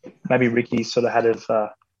 Maybe Ricky sort of had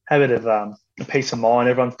a bit of a peace of mind.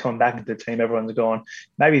 Everyone's coming back into the team. Everyone's gone.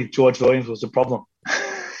 Maybe George Williams was the problem.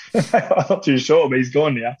 I'm not too sure, but he's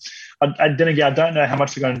gone now. Then again, I don't know how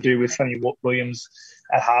much they're going to do with Sonny Williams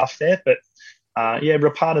at half there, but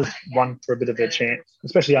Rapana's one for a bit of a chance,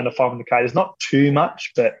 especially under 500K. There's not too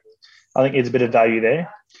much, but I think there's a bit of value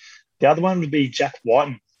there. The other one would be Jack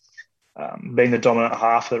Whiten, being the dominant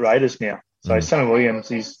half of the Raiders now. So Sonny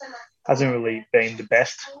Williams, hasn't really been the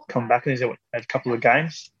best coming back, and he's had a couple of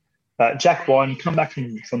games. Jack Whiten, come back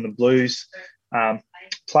from the Blues,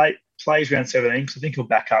 plays around 17, because I think he'll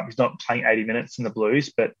back up. He's not playing 80 minutes in the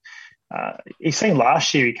Blues, but he's seen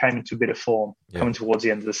last year he came into a bit of form coming towards the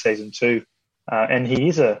end of the season too. and he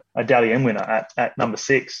is a Dally M winner at number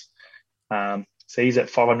 6. So he's at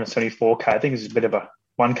 574k. I think it's a bit of a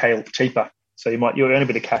 1k cheaper. So you'll earn a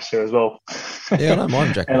bit of cash there as well. Yeah, I don't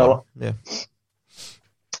mind Jack. Yeah.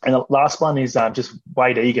 And the last one is just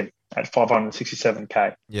Wade Egan at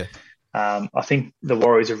 567k. Yeah. I think the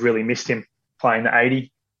Warriors have really missed him playing the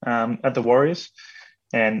 80 at the Warriors.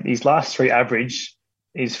 And his last 3 average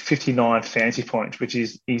is 59 fantasy points, which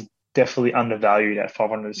he's definitely undervalued at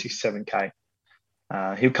 567k.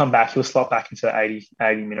 He'll come back. He'll slot back into the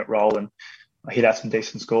 80-minute role and hit out some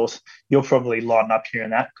decent scores. You'll probably lighten up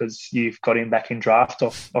hearing that because you've got him back in draft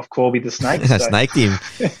off Corby the Snake. I snaked him.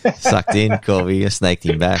 Sucked in, Corby. I snaked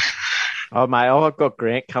him back. Oh, mate, I've got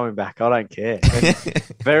Grant coming back. I don't care.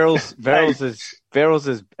 Verrills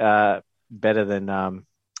is better than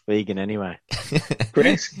Egan anyway.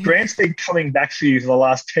 Grant's been coming back for you for the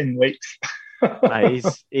last 10 weeks. Mate,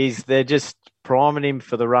 they're just priming him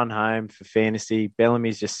for the run home for fantasy.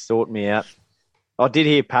 Bellamy's just sorting me out. I did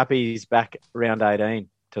hear Pappy's back around 18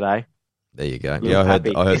 today. There you go. Yeah, I heard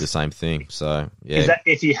the same thing. So yeah, is that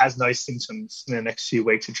if he has no symptoms in the next few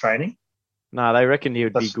weeks of training? No, they reckon he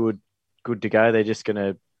would be good to go. They're just going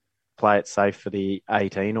to play it safe for the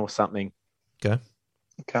 18 or something. Okay.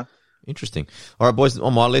 Interesting. All right, boys.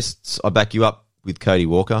 On my list, I back you up with Cody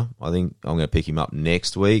Walker. I think I'm going to pick him up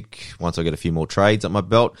next week once I get a few more trades up my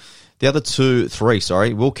belt. The other three,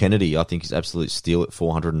 Will Kennedy, I think is absolute steal at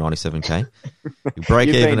 497k.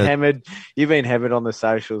 You've been hammered on the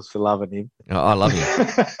socials for loving him. I love him.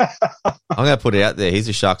 I'm going to put it out there. He's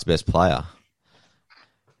the Sharks' best player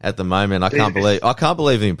at the moment. I can't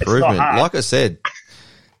believe the improvement. Like I said,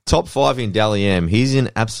 top 5 in Dally M. He's in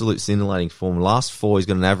absolute scintillating form. Last 4, he's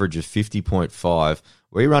got an average of 50.5.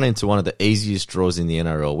 We run into one of the easiest draws in the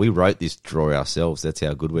NRL. We wrote this draw ourselves. That's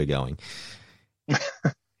how good we're going.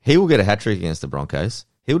 He will get a hat-trick against the Broncos.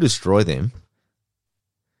 He'll destroy them.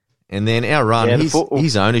 And then our run,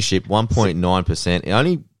 his ownership, 1.9%.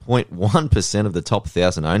 Only 0.1% of the top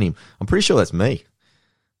 1,000 own him. I'm pretty sure that's me.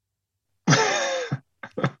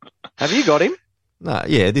 Have you got him? No,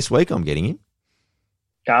 yeah, this week I'm getting him.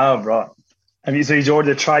 Oh, right. So he's already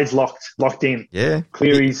the trade's locked in. Yeah.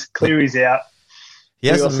 Cleary's out. He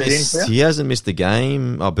hasn't missed a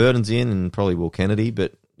game. Burton's in and probably Will Kennedy.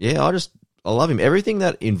 But, yeah, I love him. Everything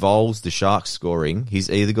that involves the Sharks scoring, he's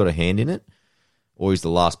either got a hand in it or he's the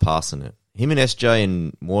last pass in it. Him and SJ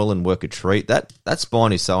and Moylan work a treat. That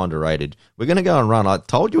spine is so underrated. We're going to go and run. I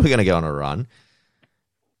told you we're going to go on a run.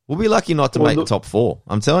 We'll be lucky not to make the top 4.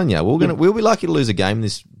 I'm telling you, we'll be lucky to lose a game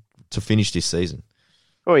to finish this season.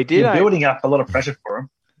 Oh, he did. You're building up a lot of pressure for him.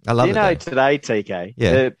 I love it. Today, TK,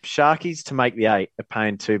 the Sharkies to make the 8 are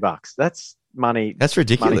paying $2. That's money. That's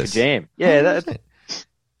ridiculous. Money for jam. Yeah,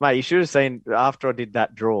 mate, you should have seen after I did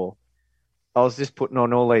that draw, I was just putting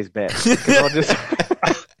on all these bets because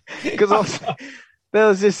there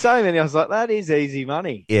was just so many. I was like, that is easy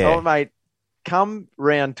money. Yeah. Oh, mate, come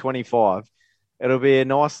round 25, it'll be a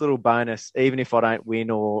nice little bonus, even if I don't win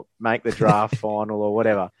or make the draft final or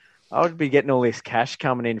whatever. I would be getting all this cash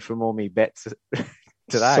coming in from all my bets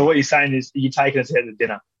today. So what you're saying is you're taking us out to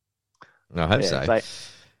dinner. I hope so.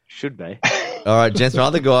 Should be. All right, gents.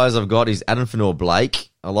 Other guys I've got is Adam Fanor-Blake.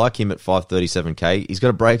 I like him at 537k. He's got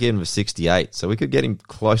a break-even of 68, so we could get him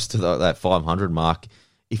close to that 500 mark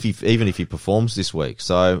even if he performs this week.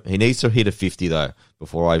 So he needs to hit a 50, though,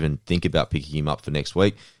 before I even think about picking him up for next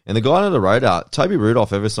week. And the guy under the radar, Toby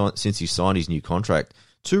Rudolph, since he signed his new contract,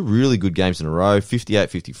 2 really good games in a row,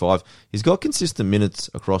 58, 55. He's got consistent minutes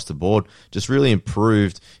across the board, just really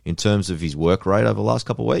improved in terms of his work rate over the last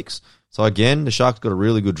couple of weeks. So again, the Sharks got a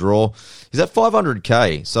really good draw. He's at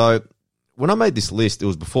 500k. So when I made this list, it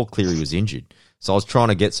was before Cleary was injured. So I was trying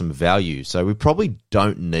to get some value. So we probably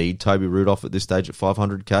don't need Toby Rudolph at this stage at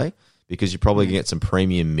 500k because you're probably going to get some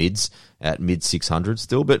premium mids at mid 600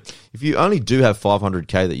 still. But if you only do have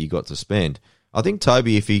 500k that you got to spend, I think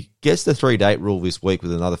Toby, if he gets the 3-date rule this week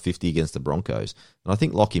with another 50 against the Broncos, and I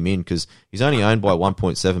think lock him in because he's only owned by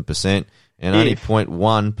 1.7% and only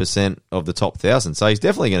 0.1% of the top 1,000. So he's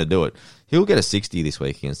definitely going to do it. He'll get a 60 this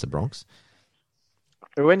week against the Bronx.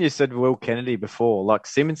 When you said Will Kennedy before, like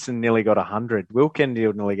Simonson nearly got 100. Will Kennedy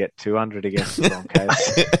will nearly get 200 against the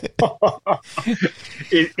Broncos.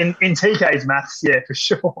 in TK's maths, yeah, for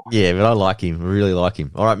sure. Yeah, but I like him. I really like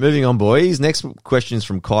him. All right, moving on, boys. Next question is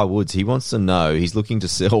from Kai Woods. He wants to know, he's looking to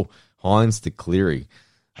sell Hines to Cleary.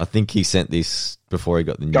 I think he sent this before he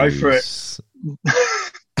got the news. Go for it.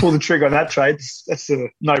 Pull the trigger on that trade. That's a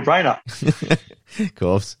no-brainer. Of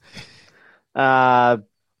course.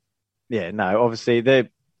 Yeah, no, obviously the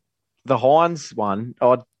Hines one,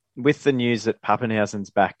 with the news that Pappenhausen's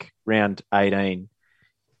back round 18,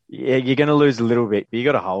 Yeah, you're going to lose a little bit, but you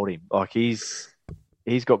got to hold him. Like he's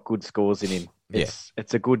got good scores in him.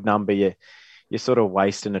 It's a good number. You're sort of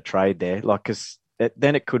wasting a trade there. Like, because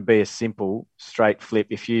then it could be a simple straight flip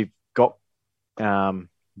if you've got a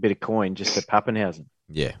bit of coin just to Pappenhausen.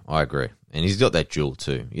 Yeah, I agree. And he's got that duel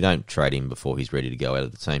too. You don't trade him before he's ready to go out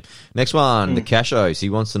of the team. Next one, the Cashos. He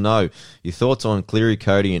wants to know your thoughts on Cleary,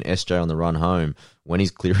 Cody, and SJ on the run home. When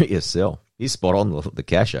is Cleary a sell? He's spot on the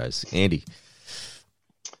Cashos. Andy.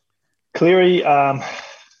 Cleary,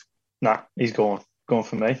 he's gone. Gone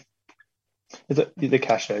for me. Is it the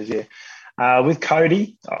Cashos? Yeah. With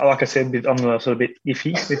Cody, like I said, I'm a sort of bit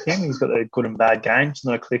iffy with him. He's got the good and bad games.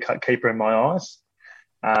 Not a clear-cut keeper in my eyes.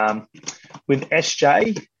 With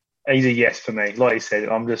SJ, he's a yes for me. Like you said,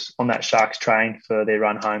 I'm just on that Sharks train for their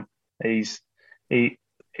run home. He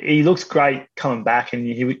looks great coming back, and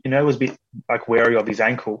he was a bit like wary of his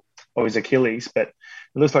ankle or his Achilles, but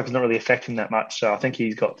it looks like it's not really affecting that much. So I think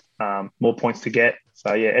he's got more points to get.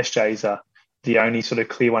 So yeah, SJ's the only sort of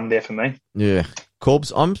clear one there for me. Yeah.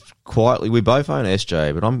 Corbs, we both own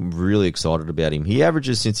SJ, but I'm really excited about him. He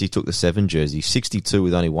averages, since he took the 7 jersey, 62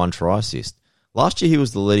 with only 1 try assist. Last year, he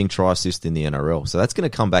was the leading try assist in the NRL, so that's going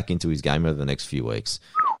to come back into his game over the next few weeks.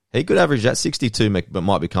 He could average that 62, but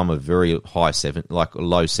might become a very high 7, like a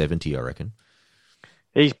low 70, I reckon.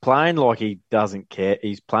 He's playing like he doesn't care.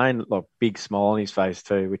 He's playing like big smile on his face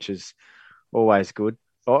too, which is always good.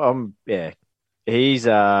 Yeah, he's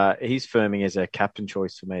firming as a captain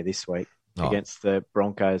choice for me this week against the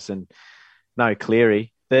Broncos. And no,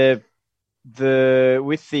 Cleary. With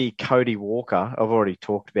the Cody Walker, I've already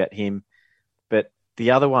talked about him. But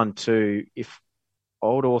the other one too, if I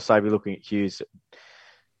would also be looking at Hughes.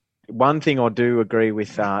 One thing I do agree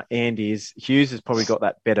with Andy is Hughes has probably got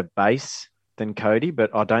that better base than Cody,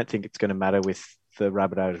 but I don't think it's going to matter with the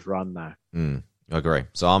Rabbitohs run though. I agree.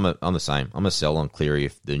 So I'm the same. I'm a sell on Cleary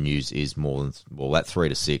if the news is more than that 3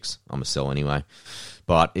 to 6. I'm a sell anyway.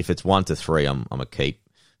 But if it's 1 to 3, I'm a keep.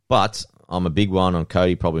 But I'm a big one on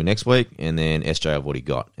Cody probably next week, and then SJ I've already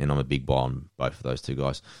got, and I'm a big buy on both of those two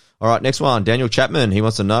guys. All right, next one, Daniel Chapman. He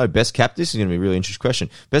wants to know best cap. This is going to be a really interesting question.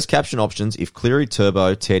 Best caption options if Cleary,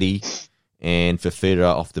 Turbo, Teddy, and Fafita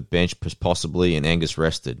off the bench possibly, and Angus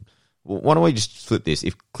rested. Well, why don't we just flip this?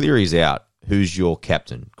 If Cleary's out, who's your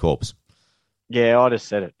captain? Corpse. Yeah, I just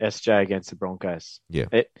said it. SJ against the Broncos. Yeah.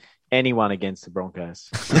 Anyone against the Broncos.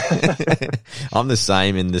 I'm the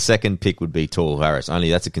same, and the second pick would be Tall Harris.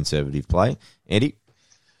 Only that's a conservative play. Andy?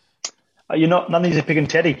 None of these are picking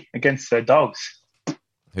Teddy against the Dogs.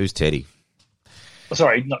 Who's Teddy?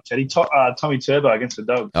 Sorry, not Teddy. Tommy Turbo against the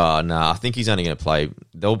Dogs. Oh, no. I think he's only going to play.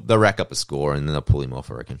 They'll rack up a score, and then they'll pull him off,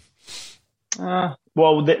 I reckon.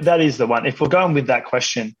 Well, that is the one. If we're going with that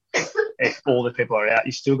question, if all the people are out,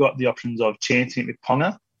 you still got the options of chancing it with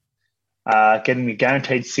Ponga, getting the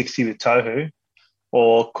guaranteed 60 with Tohu,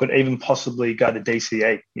 or could even possibly go to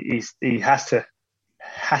DCE. He has to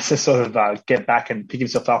sort of get back and pick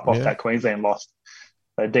himself up off that Queensland loss.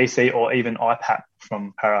 So DC or even IPAP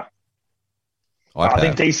from Para. I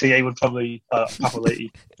think DCE would probably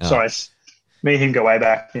Papali'i. Sorry, me and him go way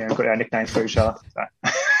back. Got our nicknames for each other. So.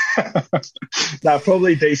 No,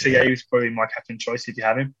 probably DCE is probably my captain choice if you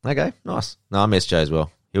have him. Okay, nice. No, I'm SJ as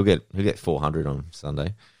well. He'll get 400 on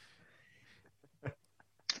Sunday.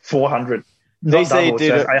 400.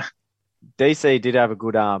 DC did have a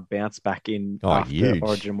good bounce back in after huge.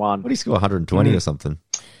 Origin 1. What did he score, 120 or something?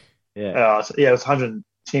 Yeah. It was 100.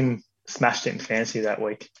 Tim smashed it in fantasy that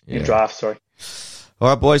week. In draft, sorry. All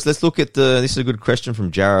right, boys, let's look at this is a good question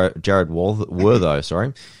from Jared Wortho,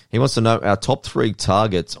 sorry. He wants to know our top 3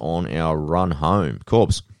 targets on our run home.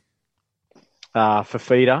 Corpse.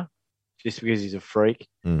 Fafita, just because he's a freak.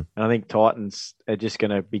 And I think Titans are just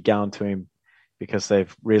going to be going to him because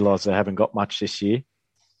they've realised they haven't got much this year.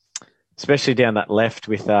 Especially down that left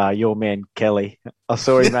with your man Kelly. I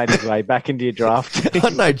saw he made his way back into your draft.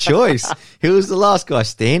 Got no choice. He was the last guy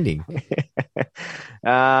standing.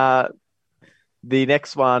 The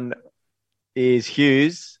next one is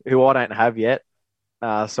Hughes, who I don't have yet.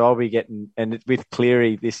 So I'll be getting, and with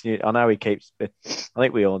Cleary, I know he keeps, but I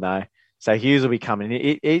think we all know. So Hughes will be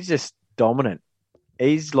coming. He's just dominant.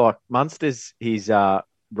 He's like Munster's. He's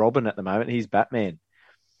Robin at the moment. He's Batman.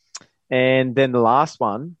 And then the last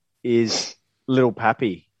one is Little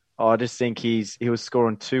Pappy. I just think he was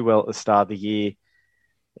scoring too well at the start of the year.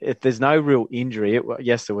 If there's no real injury,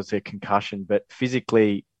 yes, there was a concussion, but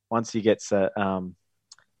physically, once he gets the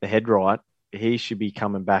head right, he should be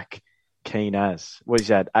coming back keen as. He's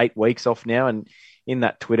had 8 weeks off now, and in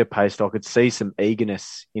that Twitter post, I could see some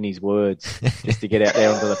eagerness in his words just to get out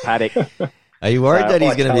there onto the paddock. Are you worried that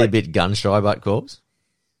he's going to be a bit gun-shy about Corbs?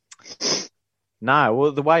 No,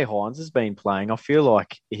 well, the way Hines has been playing, I feel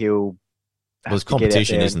like he'll. There's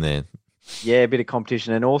competition, isn't there? Yeah, a bit of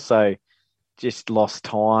competition, and also just lost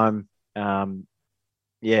time.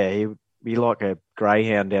 He'll be like a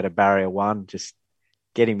greyhound out of barrier one. Just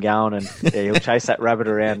get him going, and he'll chase that rabbit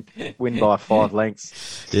around, win by 5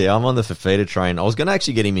 lengths. Yeah, I'm on the Fafita train. I was going to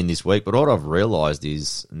actually get him in this week, but what I've realised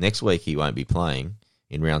is next week he won't be playing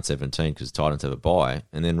in round 17 because Titans have a bye.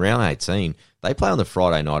 And then round 18, they play on the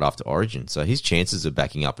Friday night after Origin. So his chances of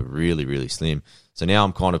backing up are really, really slim. So now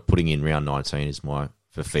I'm kind of putting in round 19 as my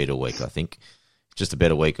Fafita week, I think. Just a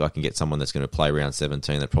better week, I can get someone that's going to play round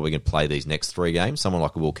 17. They're probably going to play these next 3 games. Someone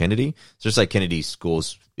like a Will Kennedy. So just say Kennedy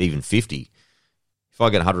scores even 50. If I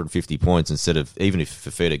get 150 points instead of, even if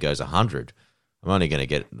Fafita goes 100, I'm only going to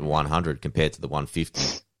get 100 compared to the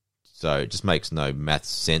 150. So it just makes no math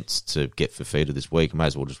sense to get Fafita this week. I may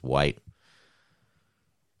as well just wait.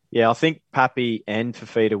 Yeah, I think Pappy and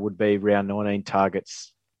Fafita would be round 19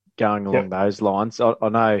 targets going along those lines. I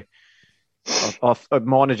know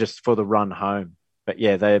mine are just for the run home. But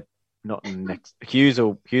yeah, they're not in the next. Hughes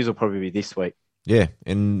will probably be this week. Yeah,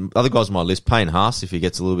 and other guys on my list, Payne Haas, if he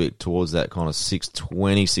gets a little bit towards that kind of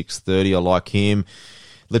 620, 630, I like him.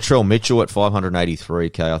 Latrell Mitchell at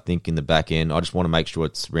 583k, I think, in the back end. I just want to make sure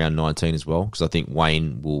it's round 19 as well, because I think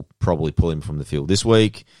Wayne will probably pull him from the field this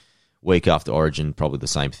week. Week after Origin, probably the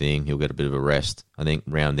same thing. He'll get a bit of a rest. I think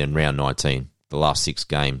round 19, the last 6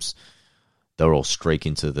 games, they'll all streak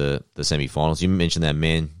into the semi-finals. You mentioned that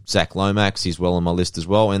man, Zach Lomax, he's well on my list as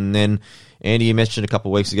well. And then, Andy, you mentioned a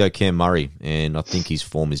couple of weeks ago, Cam Murray, and I think his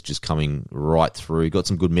form is just coming right through. He got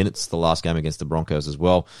some good minutes the last game against the Broncos as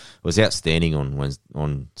well. It was outstanding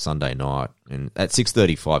on Sunday night. And at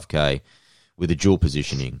 635k, with the dual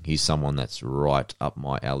positioning, he's someone that's right up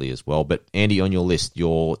my alley as well. But, Andy, on your list,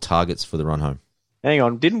 your targets for the run home. Hang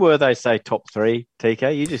on, didn't Worthy say top 3,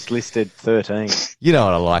 TK? You just listed 13. You know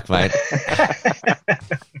what I like, mate.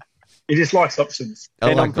 He just likes options.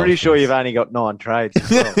 And I'm pretty sure you've only got 9 trades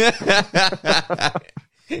as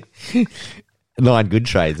well. 9 good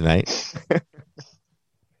trades, mate.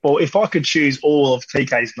 Well, if I could choose all of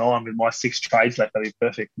TK's 9 with my 6 trades left, that'd be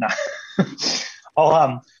perfect. No.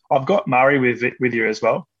 I've got Murray with you as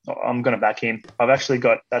well. I'm going to back in. I've actually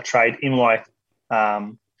got that trade in my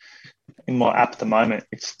app at the moment.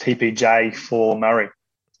 It's TPJ for Murray.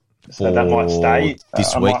 So that might stay.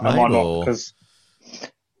 This week, I might not, because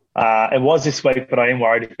it was this week, but I am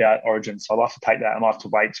worried about Origin. So I'll have to take that. I might have to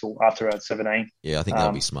wait till after round 17. Yeah, I think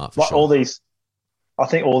that'll be smart for sure. I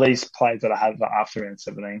think all these players that I have are after round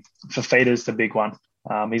 17. Fafita's the big one.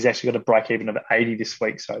 He's actually got a break even of 80 this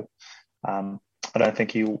week. So I don't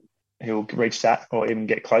think he'll reach that or even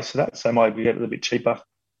get close to that. So might get a little bit cheaper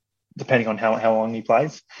depending on how long he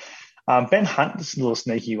plays. Ben Hunt, this is a little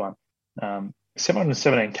sneaky one.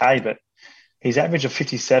 717k, but his average of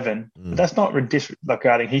 57. But that's not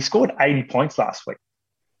disregarding. He scored 80 points last week.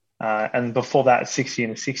 And before that, 60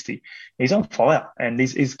 and a 60. He's on fire. And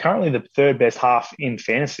he's currently the 3rd best half in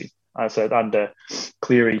fantasy. So under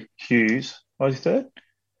Cleary, Hughes. What was he 3rd?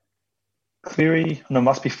 Cleary, no,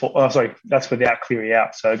 must be 4. Oh, sorry, that's without Cleary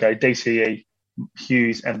out. So go DCE,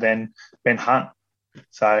 Hughes, and then Ben Hunt.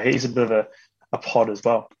 So he's a bit of a pod as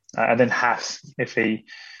well. And then Haas, if he,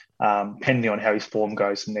 depending on how his form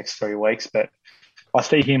goes the next 3 weeks. But I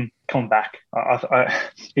see him come back.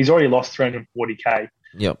 He's already lost 340k.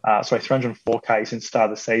 Yep. 304k since the start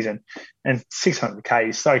of the season. And 600k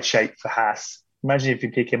is so cheap for Haas. Imagine if you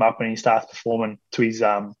pick him up and he starts performing to his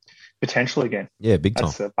potential again. Yeah, big time.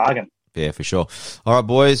 That's a bargain. Yeah, for sure. All right,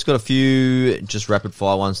 boys, got a few just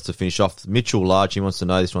rapid-fire ones to finish off. Mitchell Large, he wants to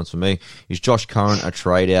know, this one's for me. Is Josh Curran a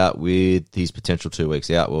trade-out with his potential 2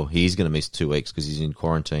 weeks out? Well, he's going to miss 2 weeks because he's in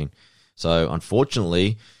quarantine. So,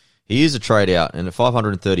 unfortunately, he is a trade-out. And at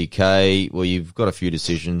 530k, well, you've got a few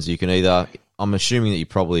decisions. You can either, I'm assuming that you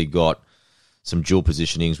probably got some dual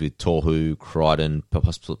positionings with Tohu, Crichton,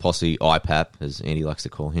 Posse, IPAP, as Andy likes to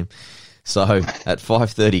call him. So at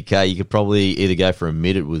 530k, you could probably either go for a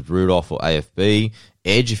mid with Rudolph or AFB.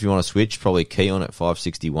 Edge, if you want to switch, probably Keon at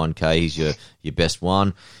 561k. He's your best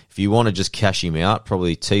one. If you want to just cash him out,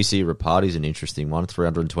 probably TC Rapati is an interesting one,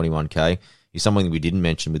 321k. He's someone we didn't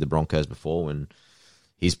mention with the Broncos before, and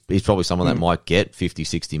he's probably someone that might get 50,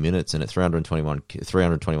 60 minutes, and at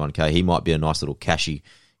 321k, he might be a nice little cashy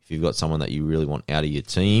if you've got someone that you really want out of your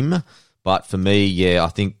team. But for me, yeah, I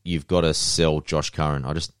think you've got to sell Josh Curran.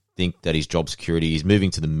 I just think that his job security, he's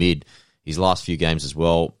moving to the mid his last few games as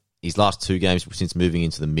well. His last 2 games since moving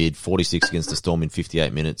into the mid, 46 against the Storm in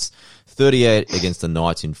 58 minutes, 38 against the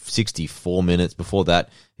Knights in 64 minutes. Before that,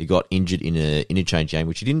 he got injured in an interchange game,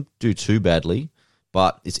 which he didn't do too badly,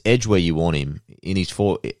 but it's edge where you want him. In his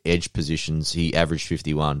 4 edge positions, he averaged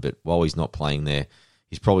 51, but while he's not playing there,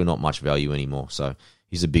 he's probably not much value anymore. So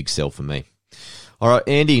he's a big sell for me. All right,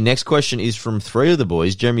 Andy, next question is from 3 of the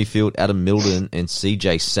boys, Jeremy Field, Adam Milden, and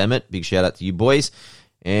CJ Samet. Big shout out to you boys.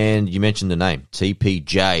 And you mentioned the name,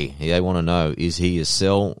 TPJ. They want to know, is he a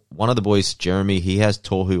sell? One of the boys, Jeremy, he has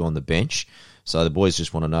Tohu on the bench. So the boys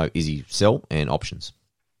just want to know, is he sell and options?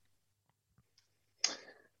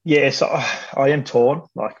 Yeah, so I am torn.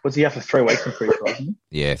 Like, was he out for 3 weeks? I'm pretty sure, wasn't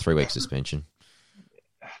he? Yeah, 3 week suspension.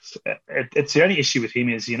 It's the only issue with him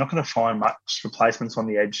is you're not going to find much replacements on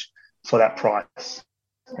the edge for that price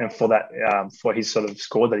and for that for his sort of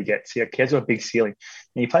score that he gets. He has a big ceiling,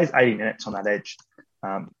 and he plays 80 minutes on that edge.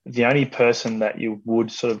 The only person that you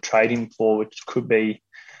would sort of trade him for, which could be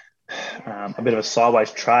a bit of a sideways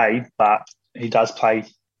trade, but he does play.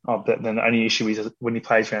 But then the only issue is when he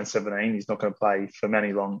plays round 17, he's not going to play for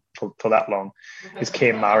that long. Is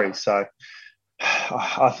Cam Murray. So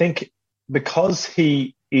I think because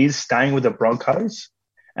he is staying with the Broncos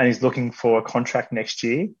and he's looking for a contract next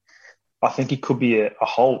year, I think he could be a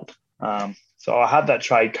hold. So I have that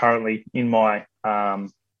trade currently in my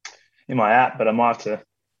app, but I might have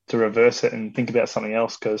to reverse it and think about something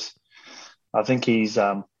else because I think he's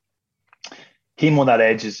him on that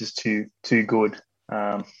edge is just too good.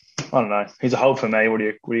 I don't know. He's a hold for me. What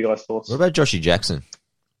are you guys' thoughts? What about Joshy Jackson?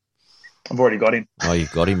 I've already got him. Oh,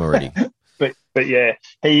 you've got him already. but yeah,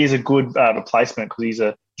 he is a good replacement because he's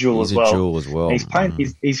a dual as well. He's a dual as well. He's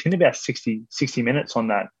playing. He's in about 60 minutes on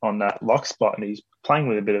that lock spot, and he's playing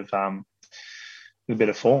with a bit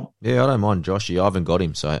of form. Yeah, I don't mind Joshy. I haven't got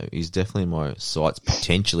him, so he's definitely in my sights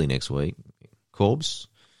potentially next week. Corbs?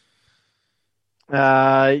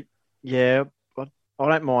 Yeah, I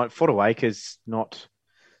don't mind. Fodawaker's not.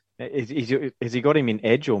 Has he got him in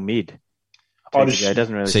edge or mid? TPJ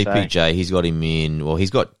doesn't really CPJ, say. he's got him in. Well,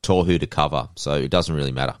 he's got Tohu to cover, so it doesn't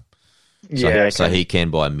really matter. So, Yeah, so he can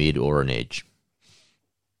buy a mid or an edge.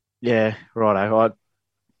 Yeah, right.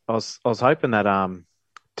 I was hoping that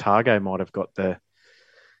Targo might have got the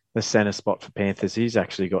centre spot for Panthers. He's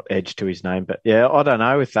actually got edge to his name, but yeah, I don't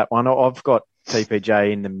know with that one. I've got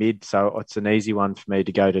TPJ in the mid, so it's an easy one for me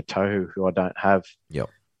to go to Tohu, who I don't have. Yep.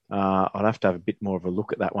 I'd have to have a bit more of a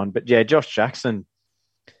look at that one, but yeah, Josh Jackson.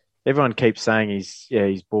 Everyone keeps saying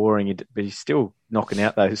he's boring, but he's still knocking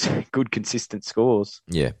out those good, consistent scores.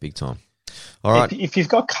 Yeah, big time. All right. If you've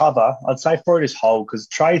got cover, I'd say for it is hold because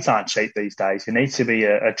trades aren't cheap these days. It needs to be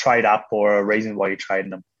a trade up or a reason why you're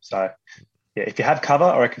trading them. So, yeah, if you have cover,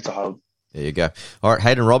 I reckon it's a hold. There you go. All right,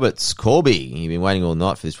 Hayden Roberts, Corby. You've been waiting all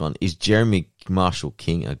night for this one. Is Jeremy Marshall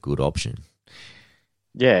King a good option?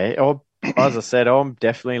 Yeah, as I said, I'm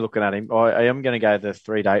definitely looking at him. I am going to go the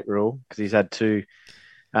 3-8 rule because he's had 2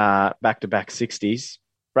 back-to-back 60s.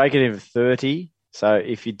 Break it in for 30. So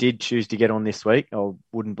if you did choose to get on this week, I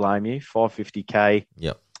wouldn't blame you. 550K.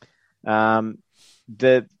 Yep.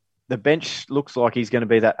 The bench looks like he's going to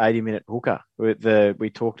be that 80-minute hooker. We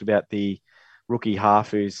talked about the rookie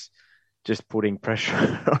half who's just putting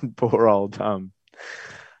pressure on poor old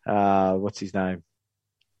what's his name?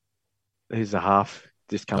 Who's the half?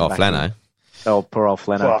 Just come back. Flano. Oh, poor old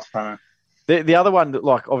Flano. Flano. The other one,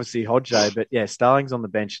 like obviously Hodjo, but yeah, Starling's on the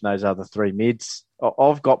bench and those other 3 mids.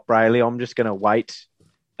 I've got Brayley. I'm just going to wait,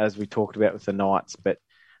 as we talked about with the Knights. But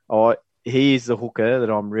he is the hooker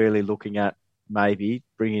that I'm really looking at maybe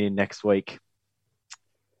bringing in next week.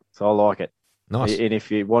 So I like it. Nice. And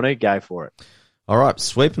if you want to, go for it. All right,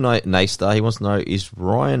 Sweep Naystar, he wants to know, is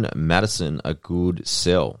Ryan Madison a good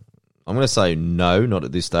sell? I'm going to say no, not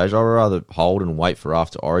at this stage. I'd rather hold and wait for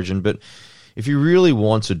after Origin. But if you really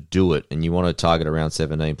want to do it and you want to target around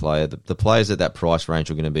 17 player, the players at that price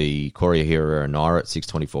range are going to be Corey Hira and Naira at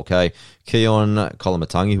 624K, Keon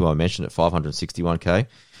Kolamatangi, who I mentioned at 561K,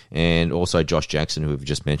 and also Josh Jackson, who we've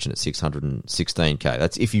just mentioned at 616K.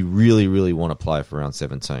 That's if you really, really want to play for around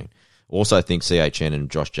 17. Also think CHN and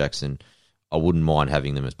Josh Jackson, I wouldn't mind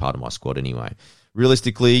having them as part of my squad anyway.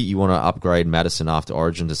 Realistically, you want to upgrade Madison after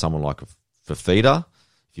Origin to someone like Fafita.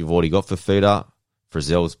 If you've already got Fafita,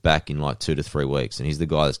 Frizzell's back in like 2 to 3 weeks, and he's the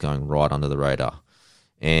guy that's going right under the radar.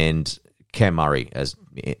 And Cam Murray, as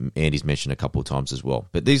Andy's mentioned a couple of times as well.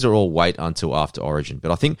 But these are all wait until after Origin.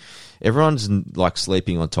 But I think everyone's like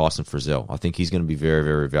sleeping on Tyson Frizzell. I think he's going to be very,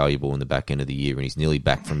 very valuable in the back end of the year, and he's nearly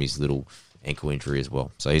back from his little ankle injury as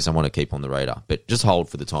well. So he's someone to keep on the radar, but just hold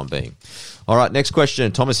for the time being. All right, next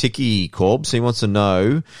question. Thomas Hickey Corbs. He wants to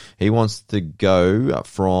know, he wants to go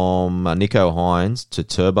from Nico Hines to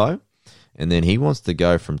Turbo, and then he wants to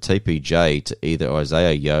go from TPJ to either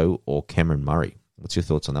Isaiah Yeo or Cameron Murray. What's your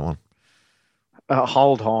thoughts on that one?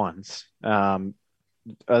 Hold Hines.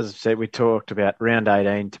 as I said, we talked about round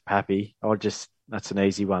 18 to Pappy. That's an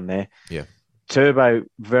easy one there. Yeah. Turbo,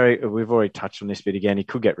 we've already touched on this bit again. He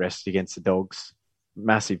could get rested against the Dogs.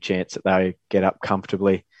 Massive chance that they get up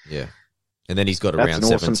comfortably. Yeah. And then he's got a round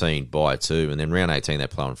 17 bye too, and then round 18 they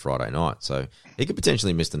play on Friday night. So he could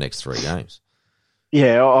potentially miss the next 3 games.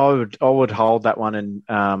 Yeah, I would hold that one and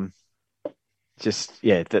that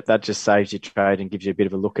just saves your trade and gives you a bit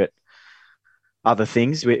of a look at other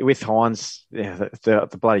things. With Hines,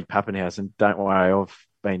 the bloody Pappenhausen, don't worry, I've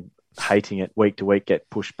been hating it week to week, get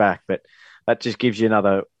pushed back, but that just gives you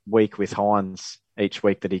another week with Hines each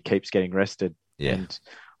week that he keeps getting rested. Yeah. And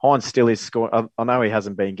Hines still is scoring. I know he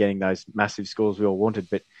hasn't been getting those massive scores we all wanted,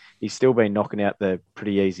 but he's still been knocking out the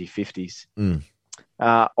pretty easy 50s.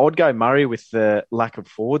 I'd go Murray with the lack of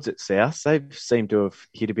forwards at South. They seem to have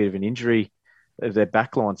hit a bit of an injury. Their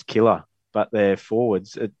backline's killer, but their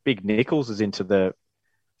forwards, Big Nichols is into the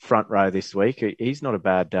front row this week. He's not a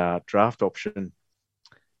bad draft option.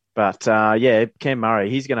 But, Cam Murray,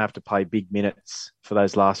 he's going to have to play big minutes for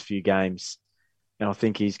those last few games. And I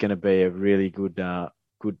think he's going to be a really good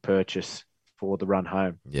purchase for the run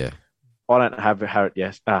home. Yeah. I don't have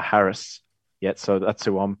Harris yet, so that's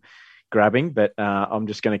who I'm grabbing. But I'm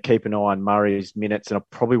just going to keep an eye on Murray's minutes, and I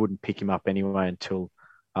probably wouldn't pick him up anyway until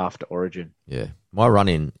after Origin. Yeah. My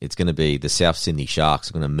run-in, it's going to be the South Sydney Sharks.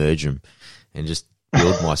 I'm going to merge them and just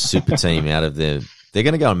build my super team out of there. They're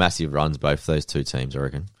going to go on massive runs, both those two teams, I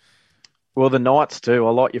reckon. Well, the Knights too.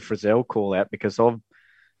 I like your Frizzell call out because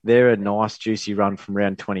they're a nice, juicy run from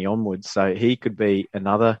round 20 onwards. So he could be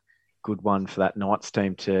another good one for that Knights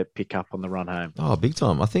team to pick up on the run home. Oh, big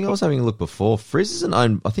time. I think I was having a look before. Frizz isn't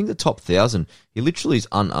owned. I think the top 1,000, he literally is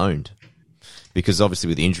unowned because obviously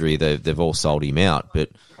with injury, they've all sold him out. But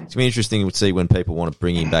it's going to be interesting to see when people want to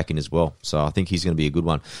bring him back in as well. So I think he's going to be a good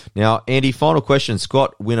one. Now, Andy, final question.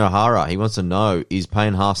 Scott Winohara, he wants to know, is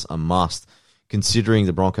Payne Haas a must considering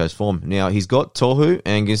the Broncos' form? Now, he's got Tohu,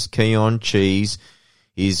 Angus, Keon, Cheese.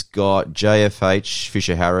 He's got JFH,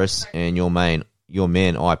 Fisher Harris, and your man,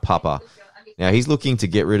 Papa. Now, he's looking to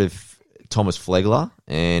get rid of Thomas Flegler,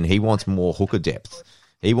 and he wants more hooker depth.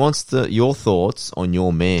 He wants your thoughts on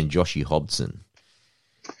your man, Joshy Hobson.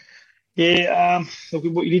 Yeah, look,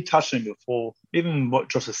 what you did touch on him before. Even what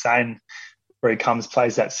Josh was saying, where he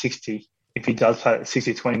plays that 60, if he does play that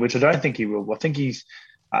 60-20, which I don't think he will. I think he's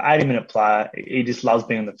an 80-minute player. He just loves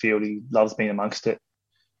being on the field. He loves being amongst it.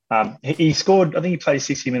 He scored, I think he played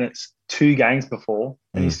 60 minutes 2 games before,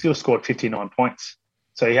 and he still scored 59 points.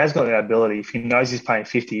 So he has got that ability. If he knows he's playing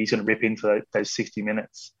 50, he's going to rip in for those 60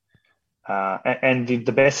 minutes. And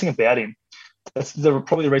the best thing about him, that's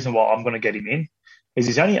probably the reason why I'm going to get him in, is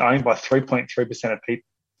he's only owned by 3.3% of people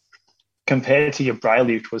compared to your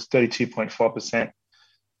Brayley, which was 32.5%.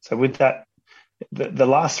 So with that, the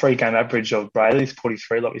last 3-game average of Brayley is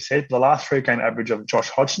 43, like we said. The last 3-game average of Josh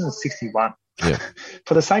Hodgson is 61. Yeah.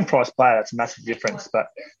 For the same price player, that's a massive difference. But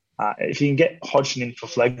if you can get Hodgson in for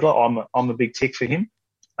Flegler, I'm a big tick for him.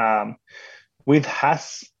 With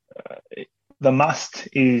Haas, the must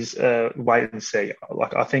is wait and see.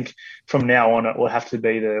 Like I think from now on, it will have to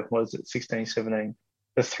be 16, 17,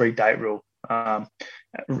 the 3-date rule.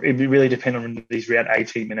 It really depend on these round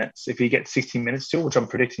 18 minutes. If you get 60 minutes still, which I'm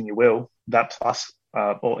predicting you will, that plus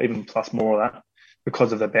or even plus more of that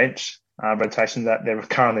because of the bench rotation that they're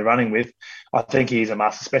currently running with, I think he is a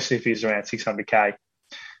must, especially if he's around 600k.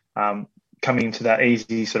 Coming into that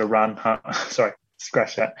easy sort of run,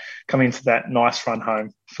 coming into that nice run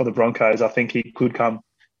home for the Broncos, I think he could come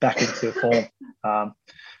back into form.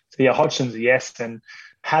 Hodgson's a yes, and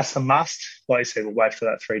Haas a must. Like you said, we'll wait for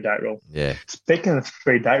that 3-date rule. Yeah. Speaking of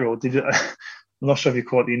 3-date rule, I'm not sure if you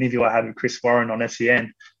caught the interview I had with Chris Warren on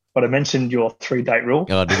SEN, but I mentioned your 3-date rule.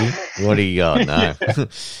 Oh, did he? What do you got? No.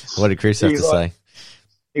 What did Chris have to say?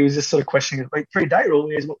 He was just sort of questioning, 3-date rule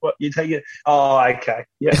is what you take it. Oh, okay.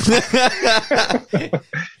 Yeah.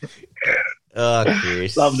 Oh,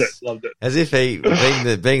 Chris. Loved it. As if he,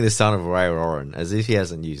 being the son of Ray Warren, as if he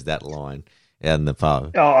hasn't used that line out in the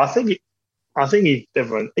pub. Oh, I think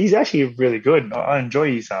he's actually really good. I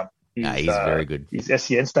enjoy his he's very good. His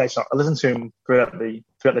SEN station. I listen to him throughout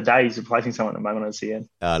the day. He's replacing someone at the moment on SEN.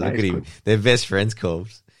 Look at him. Good. They're best friends,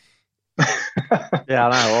 Corbs. Yeah,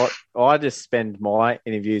 I know. I just spend my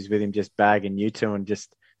interviews with him just bagging you two and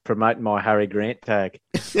just promoting my Harry Grant tag.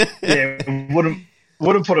 Yeah,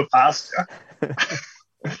 wouldn't put it past you.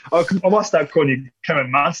 I might start calling you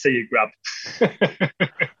Cameron Munster, you grub.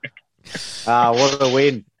 What a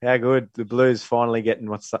win. How good. The Blues finally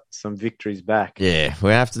getting some victories back. Yeah,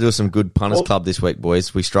 we have to do some good punters club this week,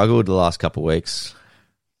 boys. We struggled the last couple of weeks.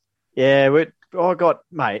 Yeah, I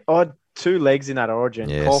 2 legs in that Origin.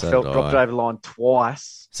 Yeah, Caulfield so did dropped I. it over the line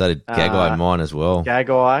twice. So did Gagai and mine as well.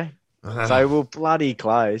 Gagai. So we're bloody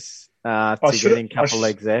close to getting a couple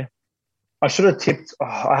legs there. I should have tipped.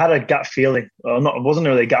 I had a gut feeling. It wasn't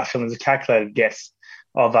really a gut feeling. It was a calculated guess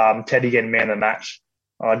of Teddy getting man of the match.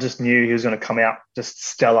 I just knew he was going to come out just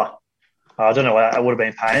stellar. I don't know what I would have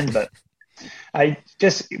been paying, but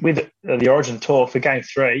just with the Origin tour for Game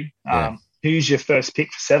 3, who's your first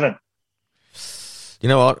pick for 7? You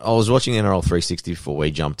know what? I was watching NRL 360 before we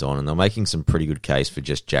jumped on, and they're making some pretty good case for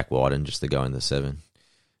just Jack Wyden just to go in the 7.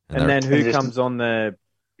 And then who comes on the...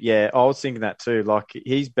 Yeah, I was thinking that too. Like,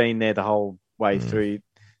 he's been there the whole way through.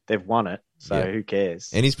 They've won it, so who cares?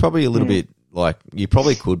 And he's probably a little bit like... You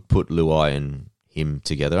probably could put Luai and him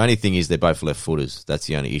together. The only thing is they're both left-footers. That's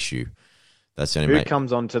the only issue. That's the only... Who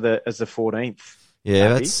comes on to as the 14th?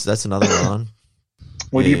 Yeah, that's another one.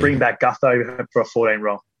 Would you bring back Gutho for a 14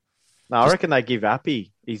 role? No, I reckon they give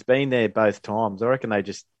Appy. He's been there both times. I reckon they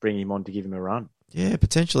just bring him on to give him a run. Yeah,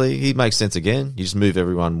 potentially. He makes sense again. You just move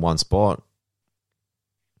everyone one spot.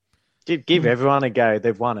 Give everyone a go.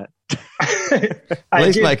 They've won it. At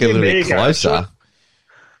least make it a little bit closer.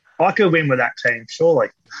 I could win with that team, surely.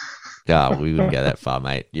 No, we wouldn't go that far,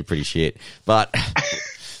 mate. You're pretty shit. But,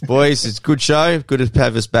 boys, it's a good show. Good to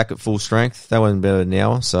have us back at full strength. That wasn't better than an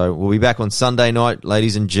hour. So we'll be back on Sunday night,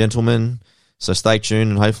 ladies and gentlemen. So stay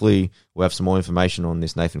tuned, and hopefully we'll have some more information on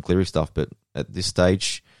this Nathan Cleary stuff. But at this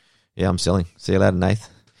stage, I'm selling. See you later, Nath.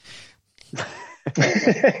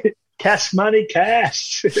 Cash money,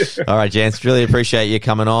 cash. All right, gents. Really appreciate you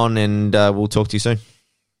coming on, and we'll talk to you soon.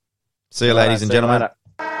 See you, ladies and gentlemen.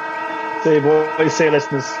 See you, boys. See you,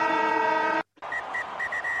 listeners.